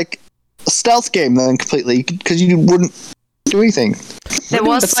espionage. It's a stealth game then completely because you wouldn't do anything. There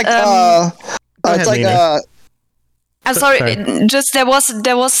was I'm sorry.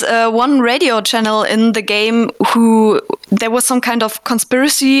 There was one radio channel in the game who there was some kind of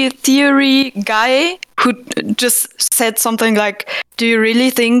conspiracy theory guy who just said something like, "Do you really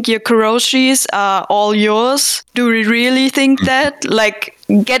think your Kuroshis are all yours? Do we really think that?"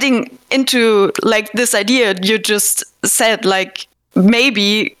 Getting into this idea you just said,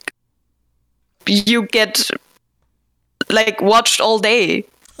 maybe you get watched all day.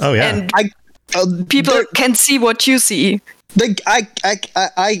 Oh yeah. And people can see what you see. I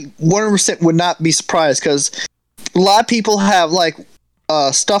 100% would not be surprised because a lot of people have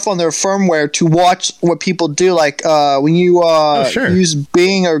stuff on their firmware to watch what people do. When you use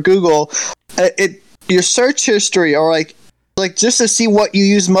Bing or Google, your search history or like just to see what you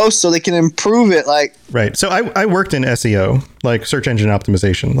use most so they can improve it. Like, right. So I worked in SEO, like search engine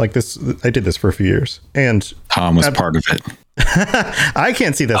optimization. Like this, I did this for a few years, and Tom was part of it. I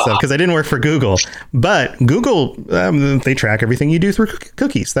can't see that stuff because I didn't work for Google. But Google, they track everything you do through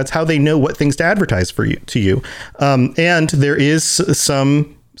cookies. That's how they know what things to advertise to you. And there is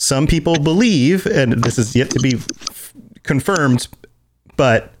some people believe, and this is yet to be confirmed,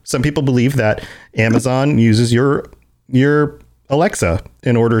 but some people believe that Amazon uses your Alexa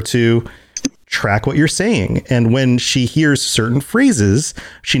in order to track what you're saying. And when she hears certain phrases,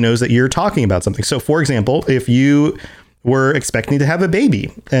 she knows that you're talking about something. So for example, if you were expecting to have a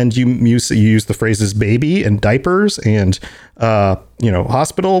baby and you use the phrases baby and diapers and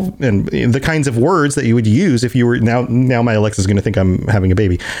hospital and the kinds of words that you would use if you were now my Alexa's going to think I'm having a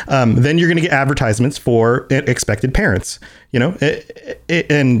baby, then you're going to get advertisements for expected parents, and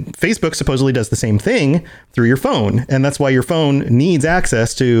Facebook supposedly does the same thing through your phone, and that's why your phone needs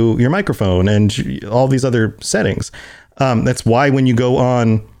access to your microphone and all these other settings. That's why when you go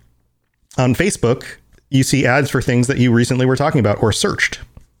on Facebook, you see ads for things that you recently were talking about or searched,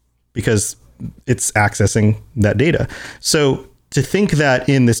 because it's accessing that data. So to think that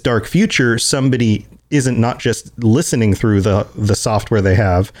in this dark future, somebody isn't not just listening through the software they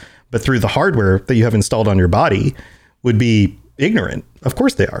have, but through the hardware that you have installed on your body would be ignorant. Of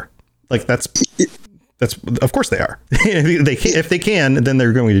course they are. Like that's of course they are. If they can, then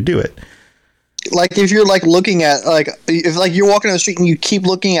they're going to do it. Like if you're like looking at if you're walking down the street and you keep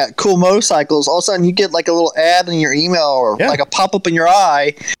looking at cool motorcycles, all of a sudden you get like a little ad in your email or like a pop up in your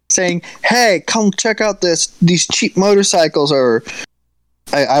eye saying, "Hey, come check out these cheap motorcycles," or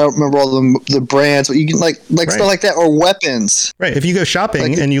I don't remember all the brands, but you can like stuff like that, or weapons. Right. If you go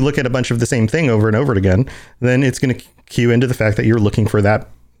shopping and you look at a bunch of the same thing over and over again, then it's going to cue into the fact that you're looking for that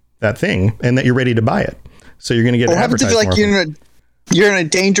thing and that you're ready to buy it. So you're going to get advertised more. You're in a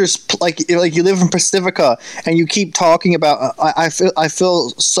dangerous, like you live in Pacifica and you keep talking about, I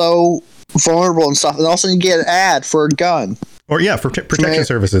feel so vulnerable and stuff. And all of a sudden you get an ad for a gun. Or for protection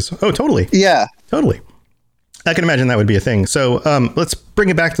services. Oh, totally. Yeah. Totally. I can imagine that would be a thing. So let's bring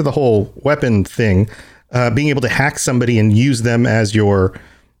it back to the whole weapon thing. Being able to hack somebody and use them as your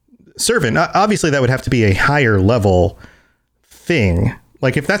servant. Obviously that would have to be a higher level thing.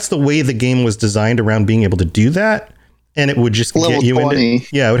 Like if that's the way the game was designed around being able to do that, and it would just level get you 20. into,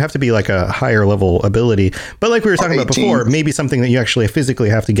 it would have to be like a higher level ability. But like we were talking about before, maybe something that you actually physically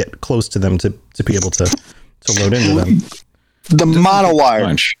have to get close to them to be able to load into them. The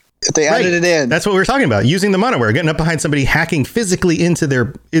monowire. If they added it in. That's what we were talking about. Using the monowire, getting up behind somebody, hacking physically into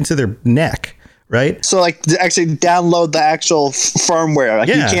their neck. Right. So like to actually download the actual firmware. Like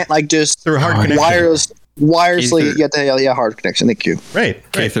you can't like just through a hard connection. Wirelessly get the hard connection. Thank you. Right.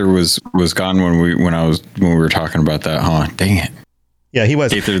 Aether was gone when we were talking about that, huh? Dang it. Yeah, he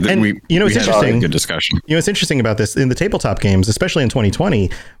was. Aether, and it's interesting. Good discussion. What's interesting about this in the tabletop games, especially in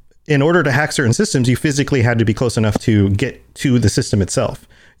 2020, in order to hack certain systems, you physically had to be close enough to get to the system itself.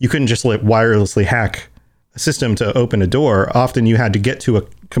 You couldn't just wirelessly hack a system to open a door. Often you had to get to a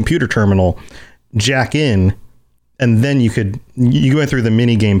computer terminal, jack in, and then you went through the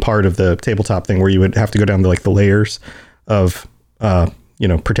mini game part of the tabletop thing where you would have to go down to like the layers of,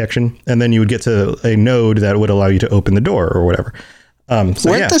 protection. And then you would get to a node that would allow you to open the door or whatever. Weren't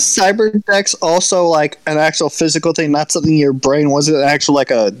the cyber decks also like an actual physical thing, not something in your brain? Was it actual like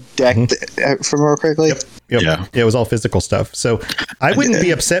a deck, if I remember correctly? Yep. Yeah, it was all physical stuff. So I wouldn't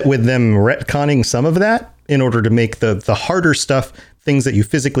be upset with them retconning some of that in order to make the harder stuff things that you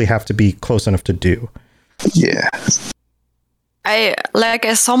physically have to be close enough to do. Yeah. I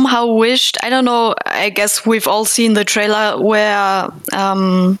somehow wished, I don't know, I guess we've all seen the trailer where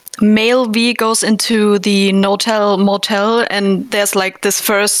Male V goes into the Notel Motel and there's like this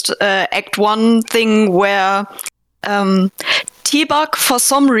first Act 1 thing where T-Bug for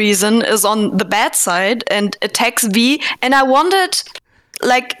some reason is on the bad side and attacks V, and I wanted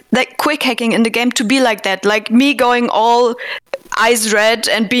like that quick hacking in the game to be like that, like me going all eyes red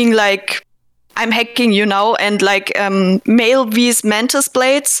and being like, I'm hacking you now, and like Male V's Mantis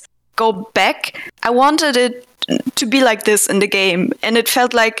blades go back. I wanted it to be like this in the game, and it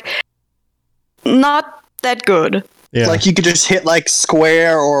felt like not that good. Yeah. Like you could just hit like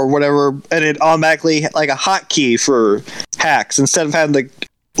square or whatever, and it automatically hit like a hotkey for hacks instead of having to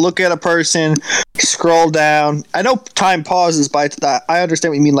look at a person, scroll down. I know time pauses, but I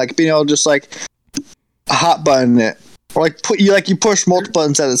understand what you mean. Like being able to just like a hot button it. Or you push multiple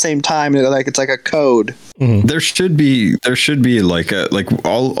buttons at the same time, and it's like a code. Mm-hmm. There should be like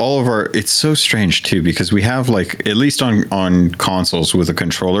all of our. It's so strange too because we have like at least on consoles with a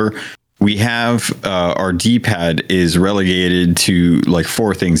controller, we have our D-pad is relegated to like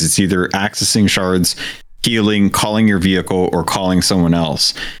 4 things. It's either accessing shards, healing, calling your vehicle, or calling someone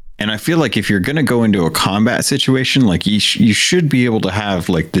else. And I feel like if you're going to go into a combat situation, like you should be able to have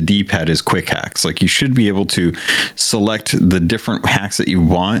like the D-pad as quick hacks. Like you should be able to select the different hacks that you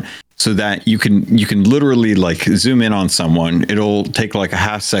want, so that you can literally like zoom in on someone. It'll take like a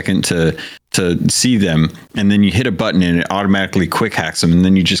half second to see them, and then you hit a button and it automatically quick hacks them, and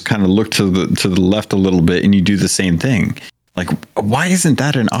then you just kind of look to the left a little bit and you do the same thing. Like, why isn't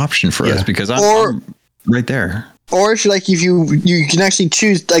that an option for us? Because I'm right there. Or if you can actually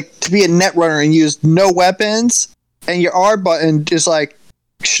choose like to be a net runner and use no weapons, and your R button just like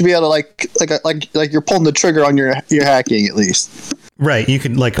should be able to like you're pulling the trigger on your hacking at least. Right, you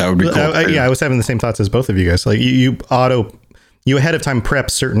could like that would be cool. I was having the same thoughts as both of you guys. Like you ahead of time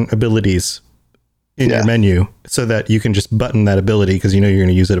prep certain abilities in your menu so that you can just button that ability because you know you're going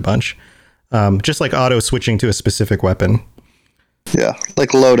to use it a bunch. Just like auto switching to a specific weapon. Yeah,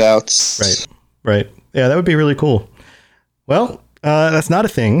 like loadouts. Right. Yeah, that would be really cool. Well, that's not a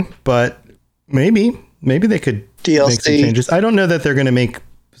thing, but maybe they could DLC. Make some changes. I don't know that they're going to make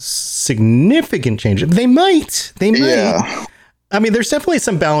significant changes. They might. Yeah. I mean, there's definitely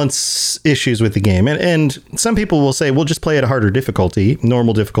some balance issues with the game. And some people will say, well, just play at a harder difficulty.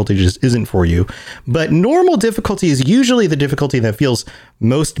 Normal difficulty just isn't for you. But normal difficulty is usually the difficulty that feels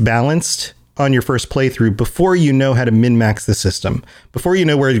most balanced on your first playthrough before you know how to min-max the system, before you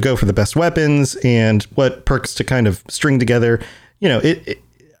know where to go for the best weapons and what perks to kind of string together. You know, it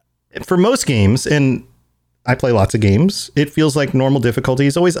for most games, and I play lots of games, it feels like normal difficulty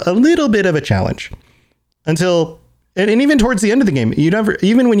is always a little bit of a challenge until... And even towards the end of the game,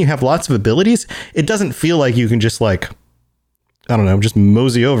 even when you have lots of abilities, it doesn't feel like you can just like, I don't know, just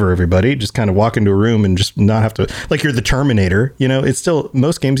mosey over everybody, just kind of walk into a room and just not have to, like you're the Terminator, you know. It's still,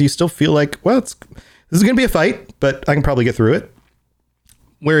 most games you still feel like, well, this is going to be a fight, but I can probably get through it.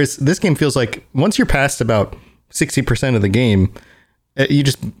 Whereas this game feels like once you're past about 60% of the game, you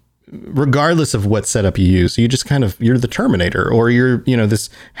just, regardless of what setup you use, you just kind of, you're the Terminator or you're, you know, this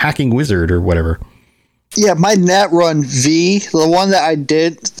hacking wizard or whatever. Yeah, my net run V, the one that I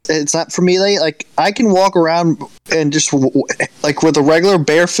did, it's not for melee. Like I can walk around and just like with a regular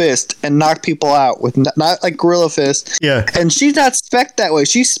bare fist and knock people out with not like gorilla fist. Yeah, and she's not spec that way.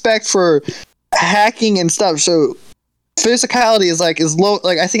 She's spec for hacking and stuff. So physicality is low.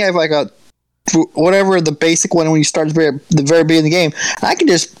 Like I think I have like a whatever the basic one when you start at the very beginning of the game. I can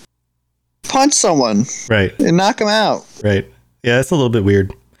just punch someone, right, and knock them out. Right. Yeah, it's a little bit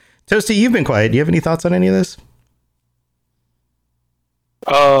weird. Toasty, you've been quiet. Do you have any thoughts on any of this?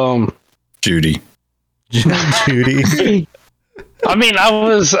 Judy. I mean, I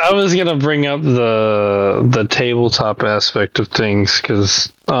was gonna bring up the tabletop aspect of things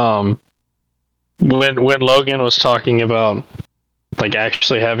because when Logan was talking about like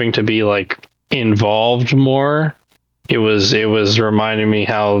actually having to be like involved more, it was reminding me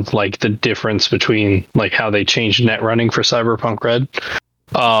how like the difference between like how they changed net running for Cyberpunk Red.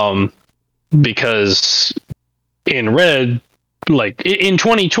 Because in Red, like in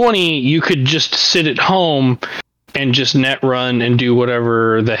 2020, you could just sit at home and just net run and do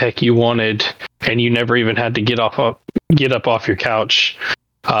whatever the heck you wanted, and you never even had to get up off your couch.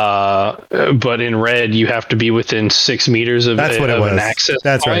 But in Red, you have to be within 6 meters of an access.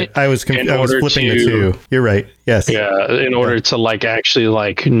 That's point. right. I was flipping the two. You're right. Yes. Yeah. In order to like actually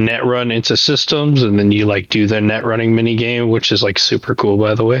like net run into systems, and then you like do the net running mini game, which is like super cool,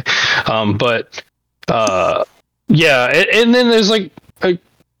 by the way. Yeah. And then there's like a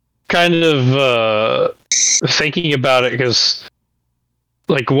kind of thinking about it because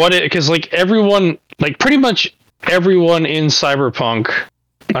everyone, like pretty much everyone in Cyberpunk.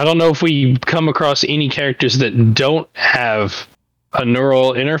 I don't know if we come across any characters that don't have a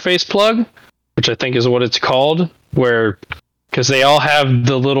neural interface plug, which I think is what it's called, because they all have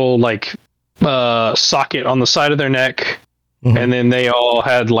the little like socket on the side of their neck, and then they all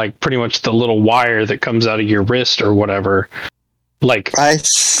had like pretty much the little wire that comes out of your wrist or whatever. Like I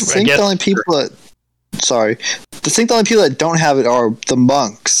think the only people that don't have it are the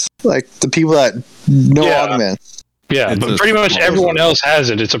monks, like the people that know augments. Yeah, but pretty much everyone else has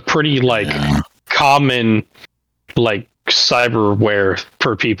it. It's a pretty like common like cyberware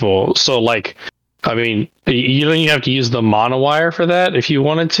for people. So like, I mean, you don't even have to use the monowire for that. If you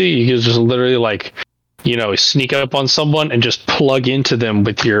wanted to, you could just literally like, you know, sneak up on someone and just plug into them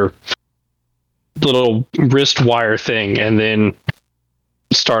with your little wrist wire thing, and then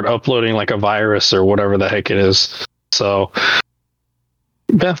start uploading like a virus or whatever the heck it is. So,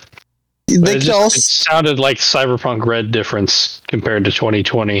 yeah. It sounded like Cyberpunk Red difference compared to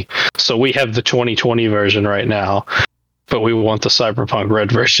 2020. So we have the 2020 version right now, but we want the Cyberpunk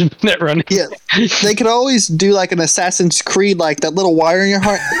Red version that running. Yeah, they could always do like an Assassin's Creed, like that little wire in your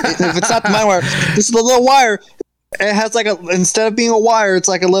heart. If it's not the mind wire, this is the little wire. It has like instead of being a wire, it's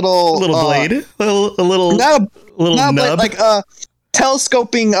like a little blade, a little not a nub, blade, like a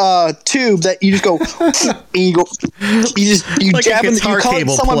telescoping tube that you just go and you like jab in, you come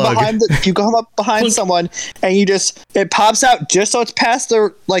someone plug. you come up behind someone and it pops out just so it's past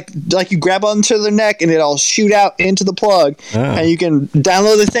their like you grab onto their neck and it'll shoot out into the plug and you can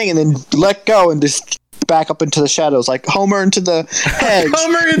download the thing and then let go and just back up into the shadows like Homer into the hedge.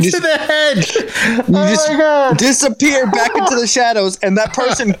 Homer into the hedge. You disappear back into the shadows and that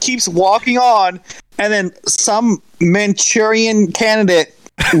person keeps walking on. And then some Manchurian candidate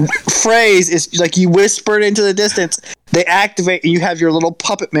phrase is like you whisper it into the distance. They activate, and you have your little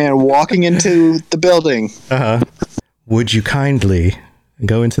puppet man walking into the building. Would you kindly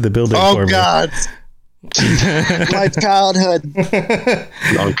go into the building for me? Oh God! My childhood.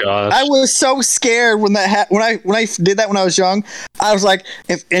 Oh God! I was so scared when that when I did that when I was young. I was like,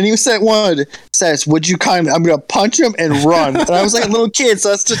 if anyone says, "Would you kindly?" I'm gonna punch him and run. And I was like a little kid, so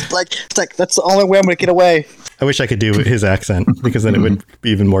that's just like that's the only way I'm gonna get away. I wish I could do his accent because then it would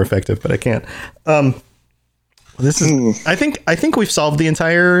be even more effective, but I can't. This is. I think we've solved the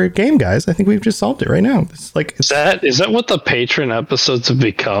entire game, guys. I think we've just solved it right now. It's like is that what the patron episodes have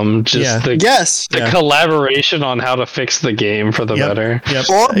become? Just the collaboration on how to fix the game for the better. Yep.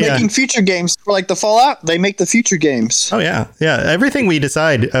 Or making future games for like the Fallout. They make the future games. Oh yeah. Everything we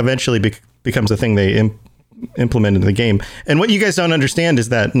decide eventually becomes a thing they implement into the game. And what you guys don't understand is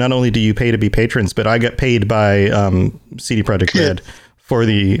that not only do you pay to be patrons, but I get paid by CD Projekt Red for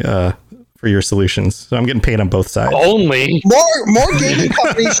the. For your solutions, so I'm getting paid on both sides. Only more gaming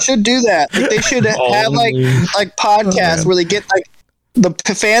companies should do that. Like, they should have like podcasts where they get like the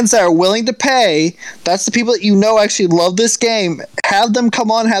fans that are willing to pay. That's the people that actually love this game. Have them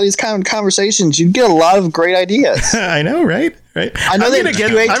come on, have these kind of conversations. You'd get a lot of great ideas. I know, right? I know I'm gonna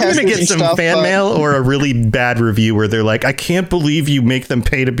get some fan mail or a really bad review where they're like, "I can't believe you make them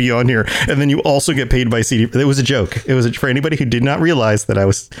pay to be on here," and then you also get paid by CD. It was a joke. It was for anybody who did not realize that I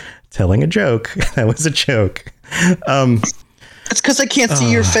was telling a joke. That was a joke. It's because they can't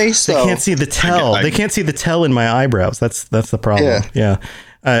see your face, though. They can't see the tell. They can't see the tell in my eyebrows. That's the problem. Yeah.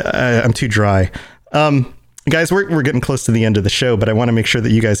 I'm too dry. Guys, we're getting close to the end of the show, but I want to make sure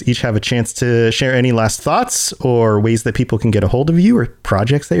that you guys each have a chance to share any last thoughts or ways that people can get a hold of you or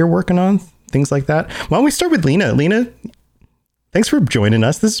projects that you're working on, things like that. Why don't we start with Lena? Lena, thanks for joining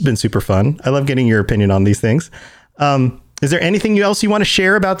us. This has been super fun. I love getting your opinion on these things. Is there anything else you want to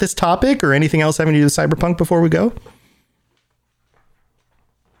share about this topic or anything else having to do with Cyberpunk before we go?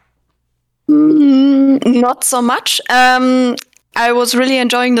 Not so much. I was really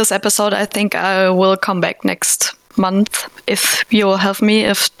enjoying this episode. I think I will come back next month if you'll have me,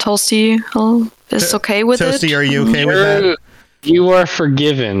 if Toasty is okay with it. Toasty, are you okay with that? You are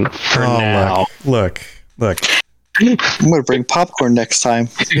forgiven for now. Look. I'm going to bring popcorn next time.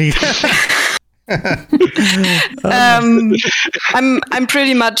 I'm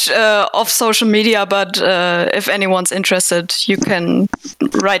pretty much off social media, but if anyone's interested, you can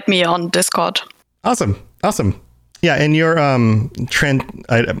write me on Discord. Awesome. Yeah, and your Trent,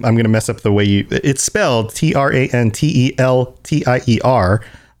 I'm going to mess up the way it's spelled TRANTELTIER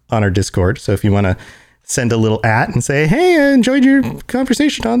on our Discord. So if you want to send a little and say, "Hey, I enjoyed your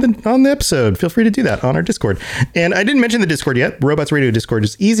conversation on the episode," feel free to do that on our Discord. And I didn't mention the Discord yet. Robots Radio Discord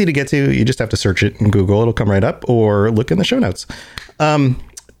is easy to get to. You just have to search it in Google. It'll come right up, or look in the show notes.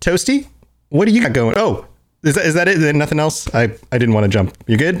 Toasty, what do you got going? Oh, is that it? Then nothing else? I didn't want to jump.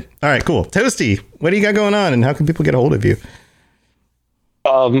 You good? All right, cool. Toasty, what do you got going on, and how can people get a hold of you?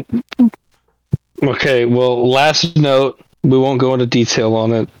 Okay, well, last note, we won't go into detail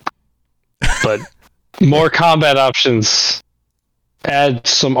on it, but more combat options. Add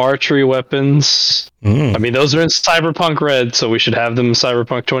some archery weapons. I mean, those are in Cyberpunk Red, so we should have them in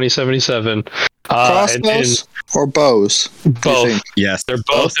Cyberpunk 2077. Crossbows or bows? Both. Yes, they're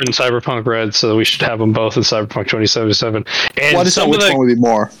both in Cyberpunk Red, so we should have them both in Cyberpunk 2077. And which one would be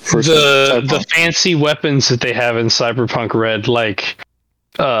more? For the fancy weapons that they have in Cyberpunk Red, like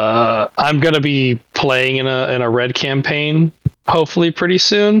I'm gonna be playing in a Red campaign hopefully pretty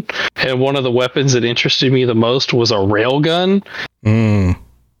soon, and one of the weapons that interested me the most was a railgun.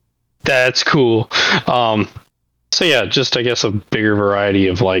 That's cool. So yeah, just I guess a bigger variety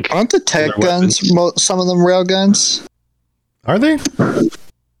of like. Aren't the tech guns some of them rail guns? Are they?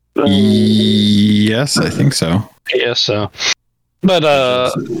 Yes, I think so. Yeah, so. But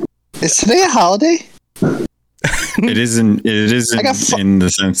Is today a holiday? It isn't. It isn't in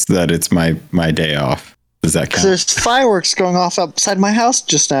the sense that it's my day off. Does that count? There's fireworks going off outside my house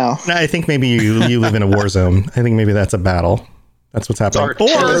just now. No, I think maybe you live in a war zone. I think maybe that's a battle. That's what's happening. Or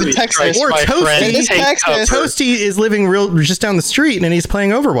Toasty is living just down the street and he's playing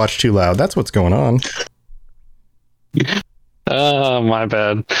Overwatch too loud. That's what's going on. Oh, my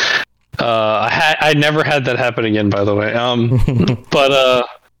bad. I never had that happen again, by the way. But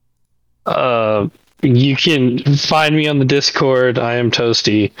you can find me on the Discord. I am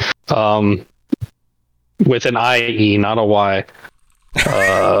Toasty, with an IE, not a Y,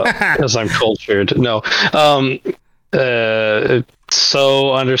 because I'm cultured. No.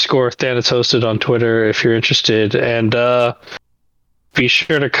 So_Thanatoasted on Twitter if you're interested, and be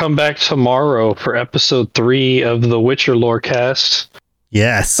sure to come back tomorrow for episode 3 of the Witcher Lorecast.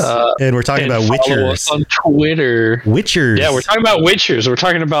 Yes, and we're talking about Witchers on Twitter. Witchers, yeah, we're talking about Witchers. We're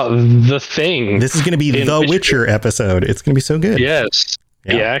talking about The Thing. This is going to be the Witcher episode. It's going to be so good. Yes,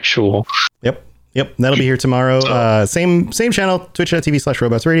 yeah. The actual. Yep, that'll be here tomorrow. Same channel,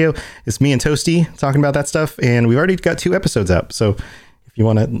 twitch.tv/robotsradio. It's me and Toasty talking about that stuff, and we've already got 2 episodes up. So if you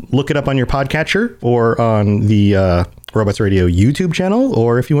want to look it up on your podcatcher or on the Robots Radio YouTube channel,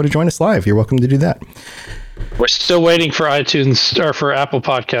 or if you want to join us live, you're welcome to do that. We're still waiting for iTunes or for Apple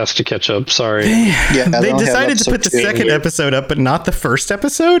Podcasts to catch up. Sorry. They decided to put the second episode up, but not the first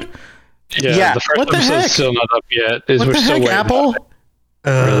episode? Yeah. The first episode's still not up yet. What the heck, Apple? It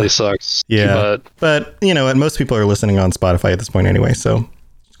really sucks. Yeah. But you know, and most people are listening on Spotify at this point anyway, so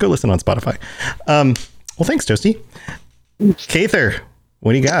just go listen on Spotify. Well, thanks, Toasty. Kather,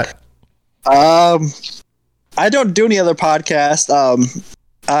 what do you got? I don't do any other podcast.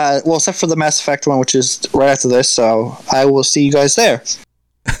 Well, except for the Mass Effect one, which is right after this. So I will see you guys there.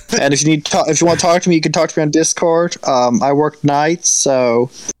 And if you want to talk to me, you can talk to me on Discord. I work nights,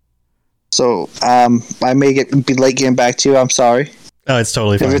 so I may be late getting back to you. I'm sorry. Oh, it's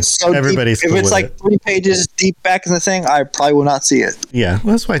totally fine. If it's so Everybody's deep, cool if it's with like 3 pages deep back in the thing, I probably will not see it. Yeah,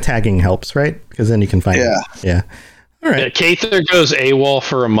 well, that's why tagging helps, right? Because then you can find it. Yeah. All right. Yeah, Kather goes AWOL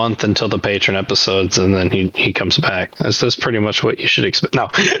for a month until the patron episodes, and then he comes back. That's pretty much what you should expect.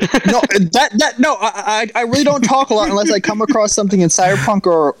 No, I really don't talk a lot unless I come across something in Cyberpunk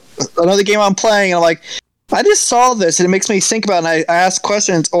or another game I'm playing, and I'm like, I just saw this, and it makes me think about it, and I ask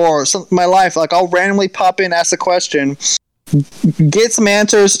questions, or something in my life, like I'll randomly pop in, ask a question, get some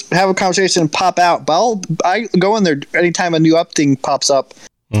answers, have a conversation, and pop out. But I go in there anytime a new up thing pops up,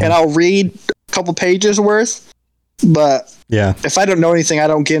 and I'll read a couple pages worth. But yeah, if I don't know anything, I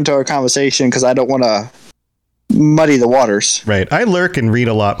don't get into a conversation because I don't want to muddy the waters. Right. I lurk and read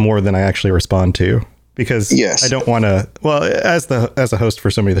a lot more than I actually respond to because I don't want to. Well, as a host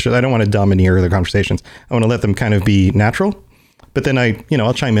for so many of the shows, I don't want to domineer the conversations. I want to let them kind of be natural. But then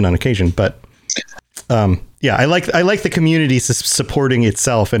I'll chime in on occasion. But yeah, I like the community supporting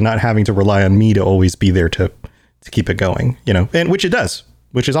itself and not having to rely on me to always be there to keep it going. And which it does,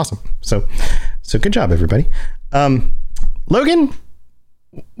 which is awesome. So good job, everybody. Logan,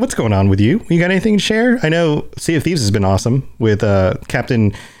 what's going on with you? You got anything to share? I know Sea of Thieves has been awesome with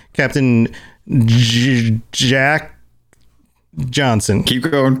Captain Jack Johnson. Keep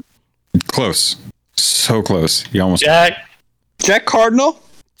going. Close. So close. You almost Jack Cardinal?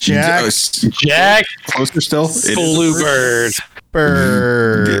 Jack closer still. Bluebird.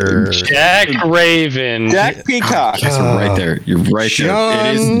 Jack Raven. Jack Peacock. Right there. You're right there.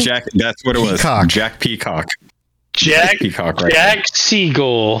 It is Jack. That's what it was. Peacock. Jack Peacock. Jack Peacock. Right Jack there.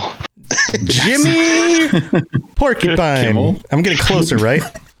 Seagull. Jimmy Porcupine. I'm getting closer, right?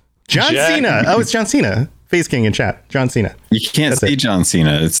 John Cena. Oh, it's John Cena. Face King in chat. John Cena. You can't see John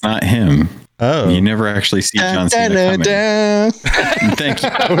Cena. It's not him. Oh. You never actually see John Cena coming. Thank you.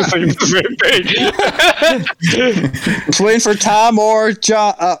 I was like the same thing. Just waiting for Tom or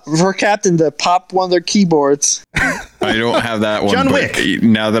for Captain to pop one of their keyboards. I don't have that one. John Wick.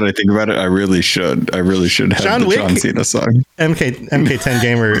 Now that I think about it, I really should. have John Wick? John Cena song. MK10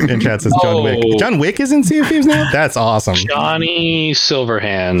 Gamer in chat says John Wick. John Wick is in Sea of Thieves now? That's awesome. Johnny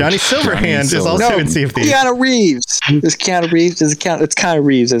Silverhand. Johnny Silverhand is also in Sea of Thieves. Keanu Reeves. It's Keanu Reeves. It's Keanu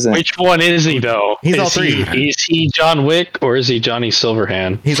Reeves, isn't it? Which one is he, though? He's all three. Is he John Wick or is he Johnny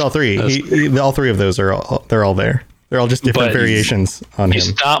Silverhand? He's all three. All three of those they're all there. They're all just different variations on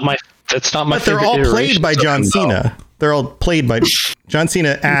him. That's not my But they're all played by John Cena. They're all played by John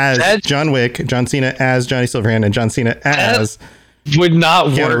Cena as John Wick, John Cena as Johnny Silverhand, and John Cena as would not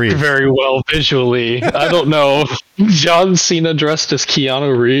Keanu work Reeves. very well visually. I don't know. John Cena dressed as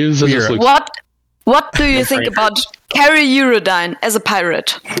Keanu Reeves. What do you think about Carrie Eurodyne as a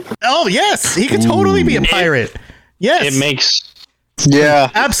pirate? Oh yes, he could totally be a pirate. Yes, it makes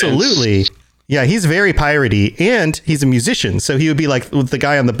Yeah. Absolutely. Yeah, he's very piratey, and he's a musician, so he would be like the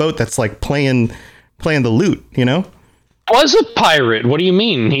guy on the boat that's like playing the lute, you know? Was a pirate. What do you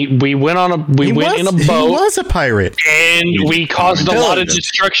mean? We went in a boat. He was a pirate. And we caused a lot of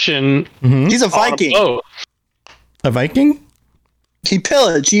destruction. He's a Viking. A Viking? He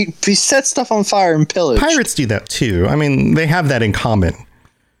pillaged. He set stuff on fire and pillaged. Pirates do that too. I mean, they have that in common.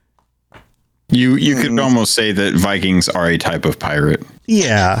 You could almost say that Vikings are a type of pirate.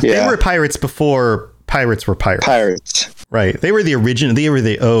 Yeah. They were pirates before pirates were pirates. Pirates. Right. They were the original. They were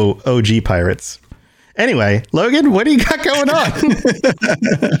the OG pirates. Anyway, Logan, what do you got going on?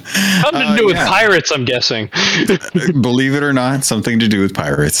 Something to do with pirates, I'm guessing. Believe it or not, something to do with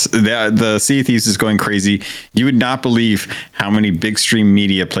pirates. The Sea of Thieves is going crazy. You would not believe how many big stream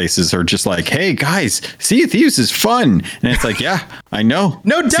media places are just like, hey, guys, Sea of Thieves is fun. And it's like, yeah, I know.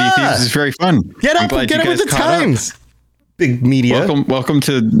 No, duh. Sea of Thieves is very fun. Get up and get up with the times. Big media. Welcome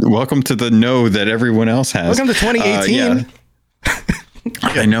to the know that everyone else has. Welcome to 2018.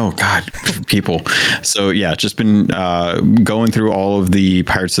 I know, God, people. So yeah, just been going through all of the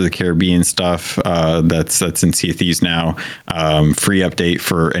Pirates of the Caribbean stuff that's in Sea of Thieves now. Free update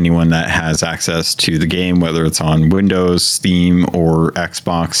for anyone that has access to the game, whether it's on Windows, Steam, or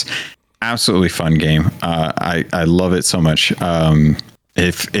Xbox. Absolutely fun game. I love it so much.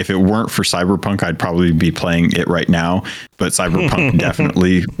 If it weren't for Cyberpunk, I'd probably be playing it right now. But Cyberpunk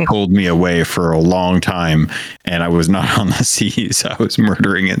definitely pulled me away for a long time, and I was not on the seas. I was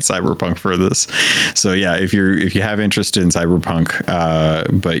murdering in Cyberpunk for this. So yeah, if you have interest in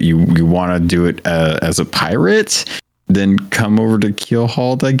Cyberpunk, but you want to do it as a pirate, then come over to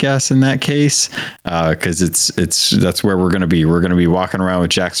Keelhauled, I guess, in that case, because that's where we're going to be. We're going to be walking around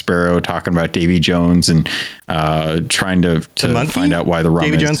with Jack Sparrow, talking about Davy Jones, and trying to find out why the rum.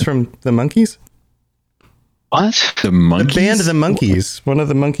 Davy Jones from the Monkees. What? The Monkees? The band The Monkees. One of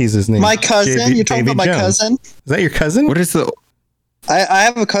the Monkees is named. My cousin. You're talking Davy about my Jones. cousin? Is that your cousin? What is the? I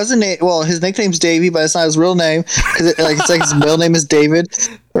have a cousin. Well, his nickname's Davy, but it's not his real name because it's like his middle name is David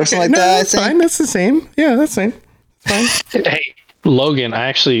or something like that. That's fine. That's the same. Yeah, that's fine. Fine. Hey, Logan, I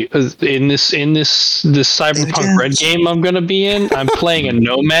actually in this Cyberpunk Red game I'm gonna be in, I'm playing a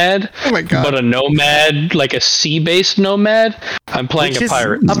nomad. Oh my God. But a nomad, like a sea-based nomad. I'm playing Which a is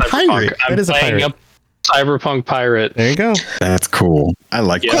pirate. a pirate. I'm That is a playing pirate. a Cyberpunk pirate. There you go. That's cool. I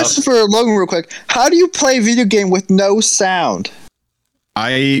like that. Question for Logan, real quick: how do you play a video game with no sound?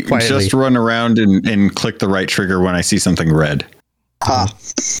 I Quietly. just run around and click the right trigger when I see something red.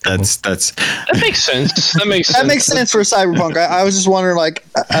 That's That makes sense. That makes sense. That makes sense for Cyberpunk. I was just wondering, like,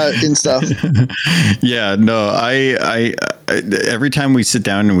 in stuff. Yeah, no, I every time we sit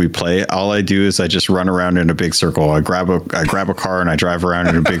down and we play, all I do is I just run around in a big circle. I grab a car and I drive around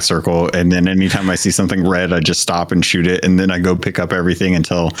in a big circle, and then anytime I see something red, I just stop and shoot it, and then I go pick up everything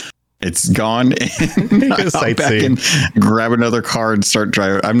until it's gone, and go I'll back and grab another car and start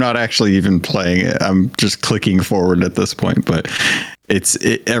driving. I'm not actually even playing it. I'm just clicking forward at this point. But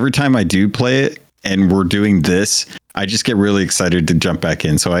every time I do play it and we're doing this, I just get really excited to jump back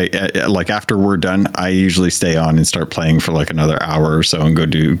in. So I like after we're done, I usually stay on and start playing for like another hour or so and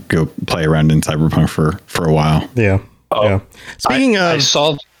go play around in Cyberpunk for a while. Yeah. Yeah. Speaking I of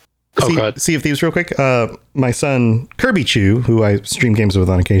saw. Sea of Thieves real quick. My son Kirby Chew, who I stream games with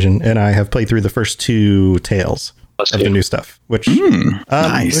on occasion, and I have played through the first 2 Tales of the new stuff, which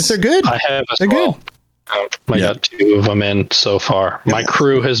nice. They're good. I have as They're well. good. I got 2 of them in so far. My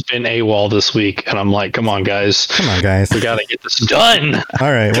crew has been AWOL this week, and I'm like, come on, guys. We gotta get this done.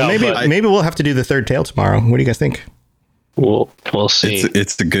 All right. Well, No, maybe we'll have to do the 3rd Tale tomorrow. What do you guys think? We'll see.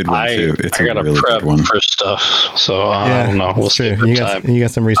 It's a good one too. It's I gotta a really prep good one. for stuff, so I don't know. We'll that's see. true. You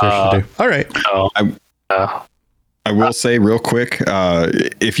got some research to do. All right. I will say real quick,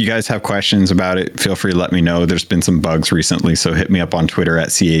 if you guys have questions about it, feel free to let me know. There's been some bugs recently, so hit me up on Twitter at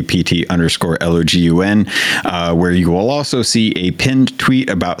CAPT_LOGUN, where you will also see a pinned tweet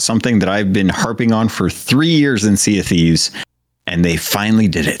about something that I've been harping on for 3 years in Sea of Thieves, and they finally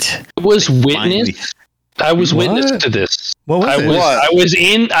did it. I was witness to this. What was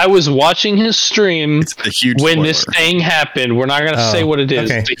it? I was watching his stream It's a huge when spoiler. this thing happened. We're not going to say what it is.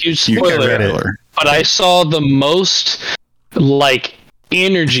 okay. It's a huge Huge spoiler. But I saw the most like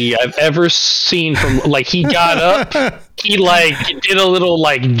energy I've ever seen from like he got up, he like did a little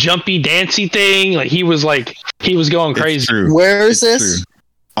like jumpy dancey thing. Like he was going crazy. It's true. Where is It's this?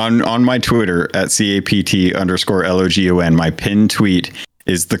 true. On my Twitter at CAPT_LOGUN, my pinned tweet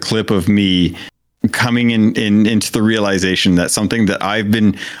is the clip of me coming into the realization that something that I've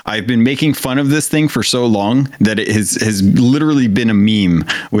been making fun of this thing for so long that it has literally been a meme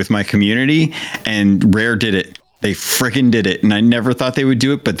with my community, and Rare did it They freaking did it. And I never thought they would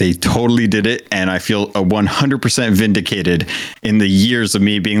do it, but they totally did it. And I feel 100% vindicated in the years of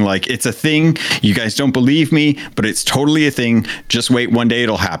me being like, it's a thing. You guys don't believe me, but it's totally a thing. Just wait, one day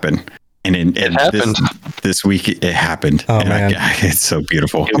it'll happen. And it happened. This week it happened. Oh, and man. it's so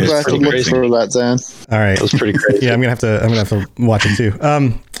beautiful. I'm glad to look for that, Zan. All right. That was pretty crazy. Yeah, I'm gonna have to watch it too.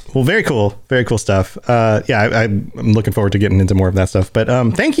 Well, very cool stuff. I'm looking forward to getting into more of that stuff. But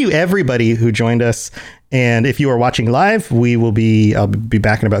thank you everybody who joined us. And if you are watching live, I'll be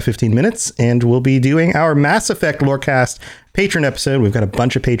back in about 15 minutes, and we'll be doing our Mass Effect Lorecast patron episode. We've got a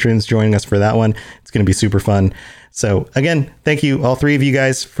bunch of patrons joining us for that one. It's going to be super fun. So again, thank you all three of you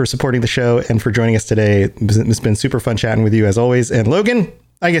guys for supporting the show and for joining us today. It's been super fun chatting with you as always. And Logan,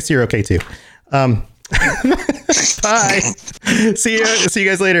 I guess you're okay too. Bye. See you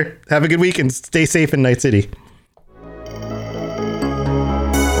guys later. Have a good week and stay safe in Night City.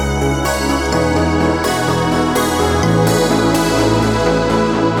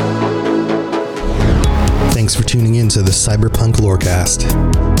 Thanks for tuning in to the Cyberpunk Lorecast.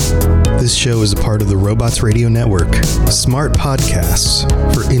 This show is a part of the Robots Radio Network, smart podcasts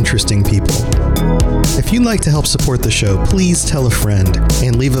for interesting people. If you'd like to help support the show, please tell a friend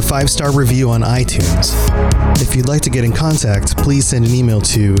and leave a 5-star review on iTunes. If you'd like to get in contact, please send an email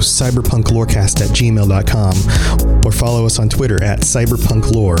to cyberpunklorecast@gmail.com or follow us on Twitter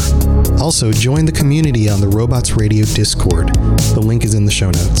 @cyberpunklore. Also, join the community on the Robots Radio Discord. The link is in the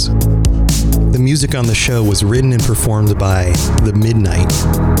show notes. The music on the show was written and performed by The Midnight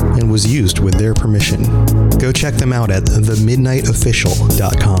and was used with their permission. Go check them out at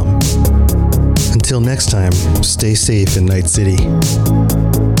themidnightofficial.com. Until next time, stay safe in Night City.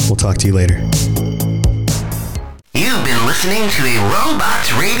 We'll talk to you later. You've been listening to a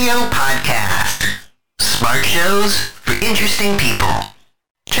Robots Radio podcast. Smart shows for interesting people.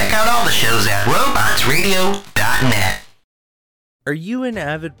 Check out all the shows at robotsradio.net. Are you an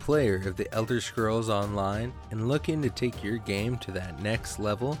avid player of the Elder Scrolls Online and looking to take your game to that next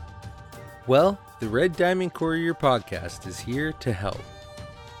level? Well, the Red Diamond Courier podcast is here to help.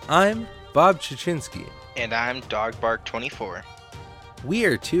 I'm Bob Chichinski. And I'm Dogbark24. We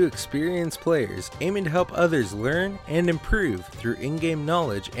are two experienced players aiming to help others learn and improve through in-game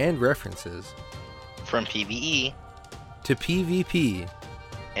knowledge and references. From PvE to PvP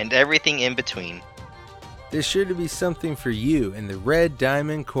and everything in between. There's sure to be something for you in the Red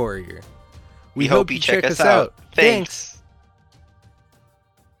Diamond Courier. We hope you check us out. Thanks.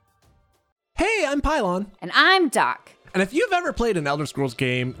 Hey, I'm Pylon. And I'm Doc. And if you've ever played an Elder Scrolls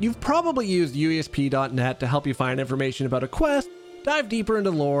game, you've probably used UESP.net to help you find information about a quest, dive deeper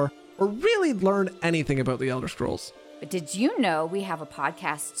into lore, or really learn anything about the Elder Scrolls. But did you know we have a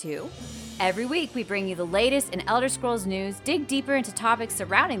podcast too? Every week we bring you the latest in Elder Scrolls news, dig deeper into topics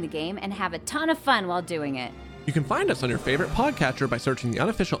surrounding the game, and have a ton of fun while doing it. You can find us on your favorite podcatcher by searching the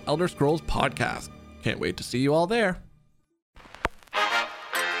unofficial Elder Scrolls podcast. Can't wait to see you all there.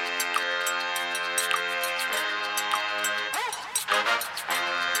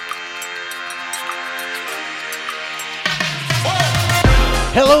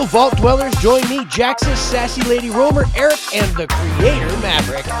 Hello, Vault Dwellers. Join me, Jaxus, Sassy Lady Romer, Eric, and the Creator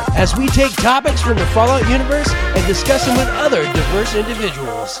Maverick as we take topics from the Fallout universe and discuss them with other diverse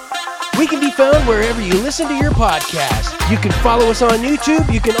individuals. We can be found wherever you listen to your podcast. You can follow us on YouTube.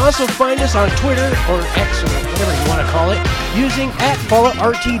 You can also find us on Twitter or X or whatever you want to call it using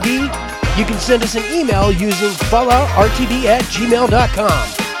 @FalloutRTD. You can send us an email using falloutrtd@gmail.com.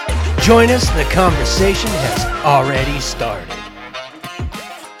 Join us. The conversation has already started.